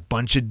 You got a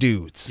bunch of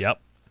dudes. Yep.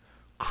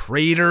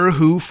 Crater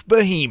Hoof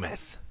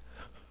Behemoth.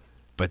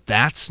 But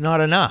that's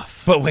not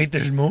enough. But wait,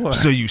 there's more.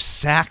 So you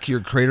sack your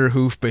Crater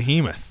Hoof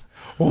Behemoth,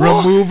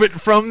 remove it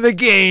from the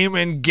game,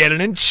 and get an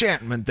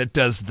enchantment that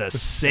does the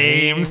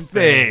same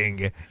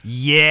thing.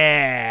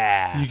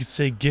 Yeah. You could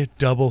say get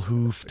double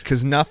hoofed.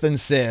 Because nothing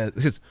says...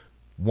 Because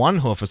one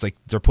hoof is like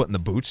they're putting the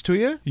boots to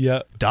you.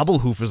 Yeah. Double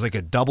hoof is like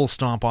a double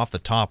stomp off the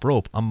top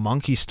rope. A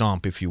monkey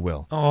stomp, if you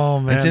will. Oh,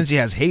 man. And since he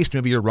has haste,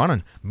 maybe you're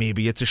running.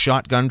 Maybe it's a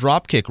shotgun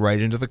drop kick right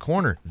into the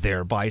corner,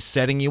 thereby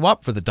setting you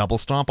up for the double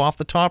stomp off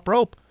the top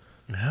rope.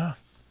 Yeah.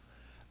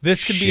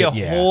 This could be a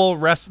Shit, yeah. whole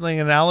wrestling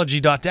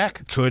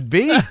analogy.deck. Could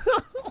be.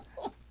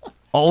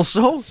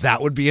 Also,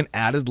 that would be an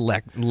added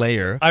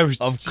layer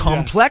of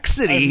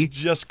complexity. I was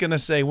just going to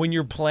say, when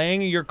you're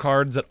playing your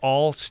cards that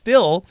all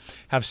still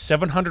have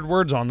 700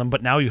 words on them,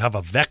 but now you have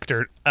a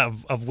vector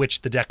of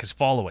which the deck is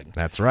following.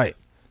 That's right.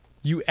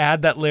 You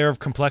add that layer of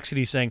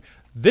complexity saying,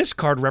 this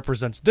card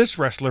represents this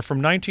wrestler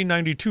from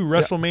 1992,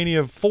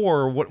 WrestleMania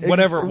 4,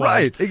 whatever it was.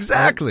 Right,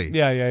 exactly.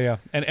 Yeah.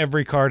 And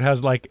every card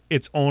has like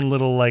its own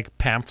little like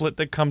pamphlet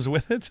that comes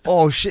with it.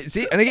 Oh shit!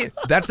 See, and again,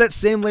 that's that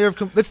same layer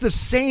of that's the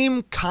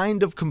same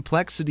kind of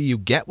complexity you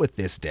get with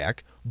this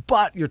deck,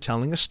 but you're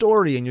telling a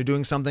story and you're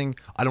doing something.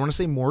 I don't want to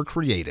say more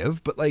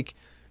creative, but like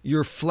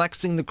you're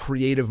flexing the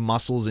creative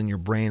muscles in your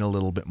brain a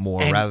little bit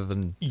more And rather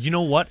than. You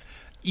know what?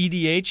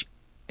 EDH,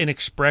 an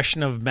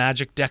expression of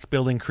Magic deck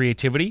building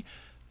creativity.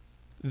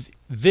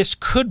 This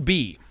could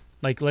be,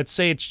 like, let's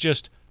say it's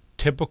just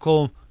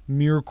typical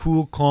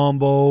Miracul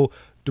combo,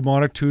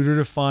 Demonic Tutor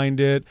to find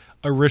it,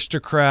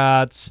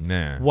 Aristocrats,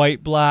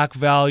 white-black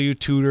value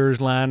tutors,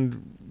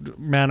 land,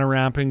 mana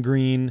ramp, and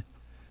green.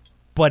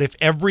 But if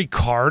every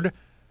card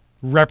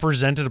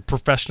represented a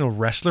professional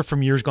wrestler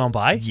from years gone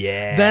by,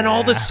 then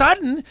all of a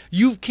sudden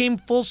you came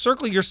full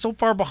circle. You're so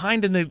far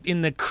behind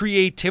in the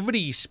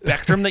creativity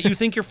spectrum that you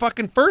think you're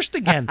fucking first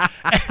again.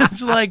 And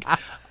it's like,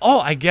 oh,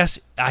 I guess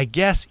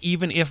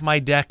even if my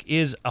deck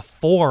is a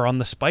 4 on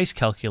the spice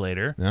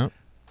calculator,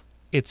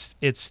 it's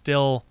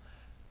still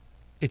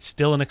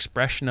an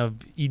expression of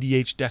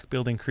EDH deck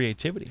building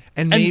creativity.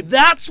 And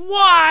that's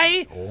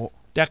why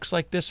decks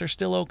like this are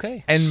still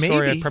okay. And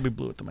Sorry, maybe I probably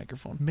blew at the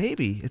microphone.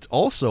 Maybe it's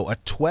also a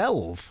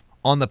 12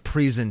 on the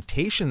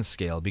presentation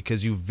scale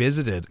because you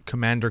visited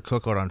Commander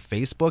Cookout on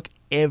Facebook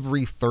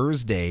every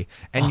Thursday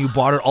and you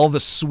bought her all the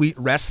sweet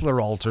wrestler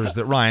altars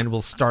that Ryan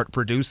will start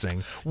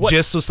producing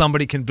just so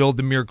somebody can build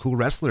the Miracul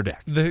wrestler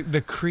deck.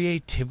 The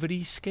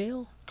creativity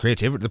scale?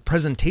 The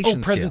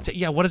presentation scale.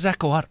 Yeah, what does that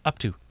go up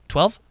to?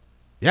 12?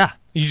 Yeah.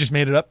 You just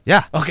made it up?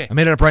 Yeah. Okay. I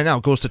made it up right now.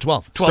 It goes to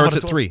 12. 12 Starts out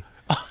of at 12. 3.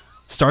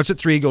 Starts at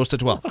 3, goes to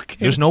 12. Okay.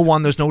 There's no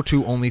 1, there's no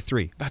 2, only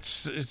 3.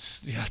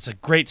 It's a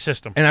great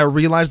system. And I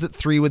realized that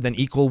 3 would then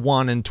equal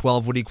 1 and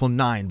 12 would equal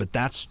 9, but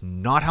that's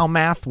not how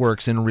math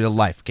works in real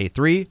life. Okay,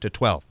 3 to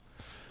 12.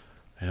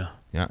 Yeah.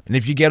 And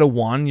if you get a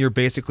 1, you're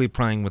basically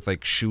playing with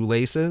like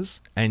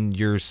shoelaces and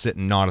you're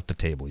sitting not at the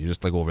table. You're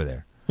just like over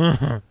there.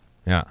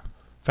 Yeah.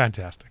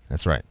 Fantastic.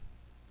 That's right.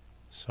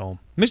 So,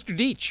 Mr.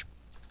 Deitch,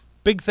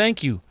 big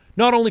thank you.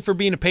 Not only for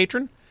being a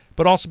patron,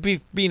 but also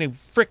being a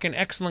freaking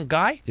excellent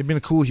guy. You've been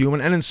a cool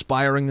human and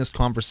inspiring this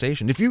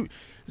conversation.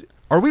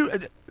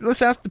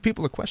 Let's ask the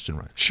people a question,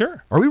 right?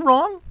 Sure. Are we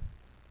wrong?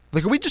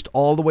 Like, are we just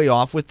all the way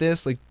off with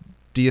this? Like,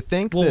 do you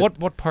think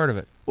what part of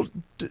it? Well,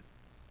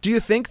 do you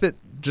think that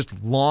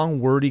just long,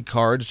 wordy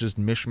cards just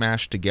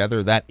mishmashed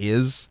together, that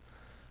is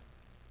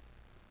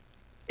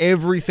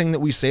everything that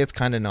we say it's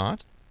kind of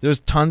not?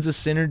 There's tons of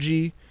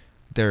synergy.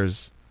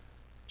 There's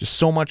just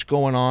so much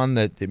going on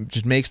that it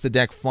just makes the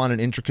deck fun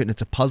and intricate, and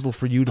it's a puzzle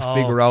for you to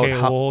figure out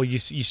how. Well, you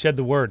said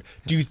the word.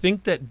 Do you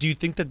think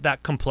that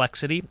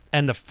complexity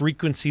and the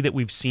frequency that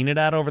we've seen it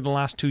at over the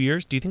last 2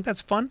 years? Do you think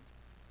that's fun?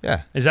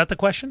 Yeah. Is that the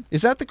question?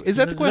 Is that the question? Is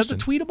that the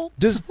tweetable?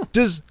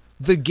 Does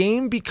the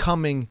game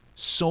becoming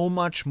so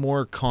much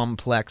more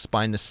complex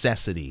by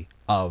necessity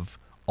of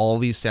all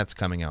these sets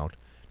coming out?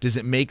 Does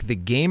it make the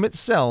game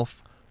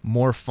itself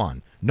more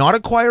fun? Not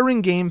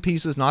acquiring game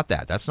pieces, not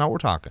that. That's not what we're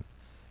talking.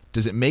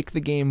 Does it make the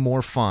game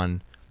more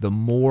fun the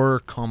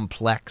more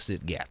complex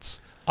it gets?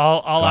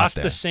 I'll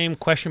ask the same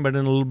question, but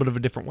in a little bit of a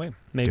different way.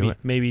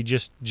 Maybe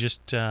just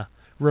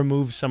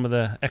remove some of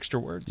the extra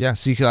words. Yeah,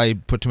 see, I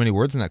put too many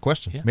words in that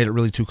question. Yeah. Made it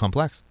really too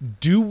complex.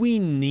 Do we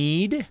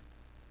need it?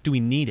 Do we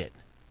need it?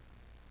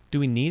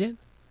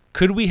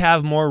 Could we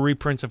have more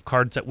reprints of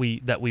cards that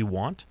we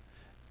want?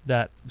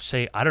 That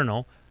say, I don't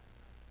know,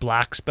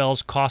 black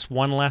spells cost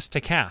 1 less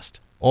to cast.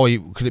 Oh,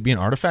 could it be an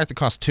artifact that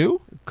costs 2?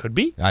 Could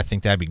be. I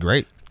think that'd be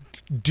great.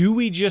 Do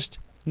we just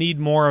need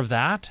more of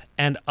that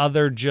and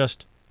other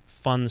just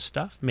fun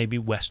stuff? Maybe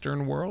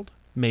Western world?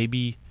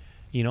 Maybe,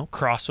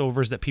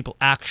 crossovers that people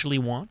actually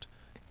want?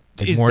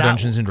 Like more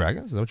Dungeons and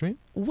Dragons? Is that what you mean?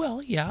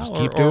 Well, yeah. Just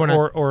keep doing it.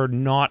 Or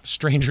not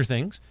Stranger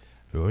Things.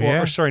 Oh, yeah.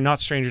 Or sorry,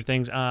 not Stranger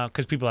Things,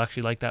 because people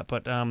actually like that,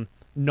 but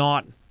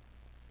not...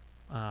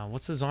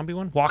 what's the zombie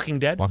one? Walking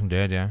Dead? Walking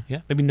Dead, yeah.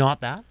 Yeah, maybe not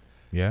that.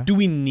 Yeah. Do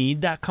we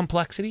need that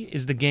complexity?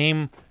 Is the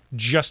game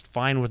just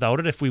fine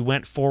without it if we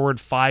went forward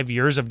 5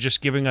 years of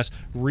just giving us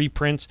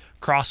reprints,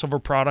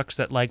 crossover products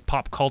that like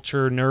pop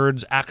culture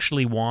nerds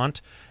actually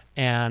want,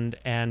 and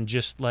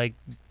just like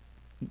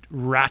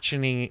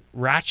ratcheting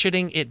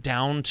it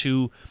down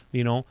to,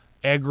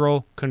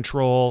 aggro,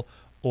 control,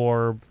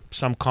 or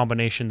some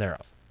combination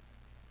thereof?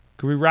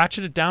 Could we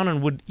ratchet it down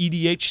and would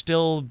EDH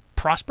still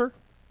prosper?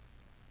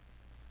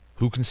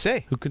 Who can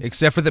say?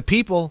 Except for the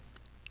people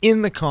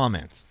in the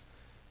comments.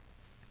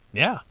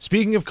 Yeah.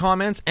 Speaking of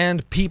comments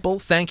and people,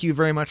 thank you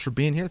very much for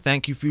being here.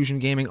 Thank you,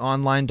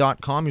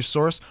 FusionGamingOnline.com, your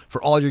source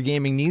for all your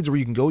gaming needs, where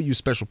you can go use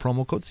special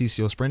promo code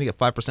CCO Spring to get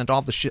 5%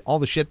 off all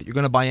the shit that you're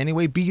going to buy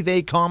anyway, be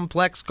they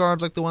complex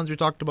cards like the ones we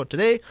talked about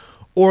today,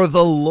 or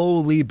the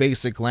lowly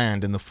basic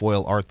land in the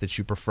foil art that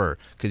you prefer,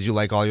 because you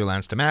like all your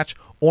lands to match,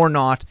 or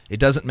not. It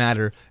doesn't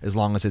matter as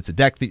long as it's a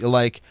deck that you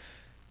like.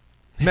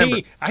 Remember,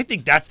 hey, I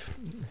think that's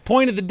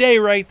point of the day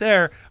right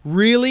there.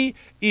 Really,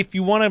 if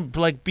you want to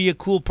like be a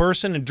cool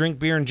person and drink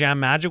beer and jam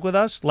Magic with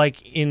us,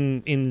 like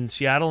in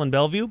Seattle and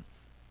Bellevue,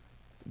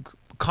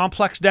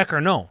 complex deck or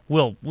no,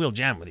 we'll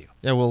jam with you.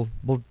 Yeah, we'll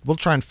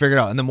try and figure it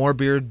out. And the more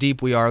beer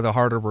deep we are, the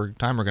harder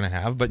time we're going to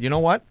have. But you know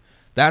what?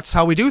 That's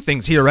how we do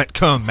things here at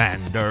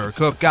Commander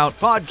Cookout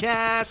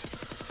Podcast.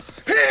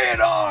 Hit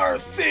our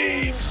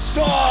theme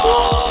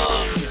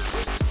song!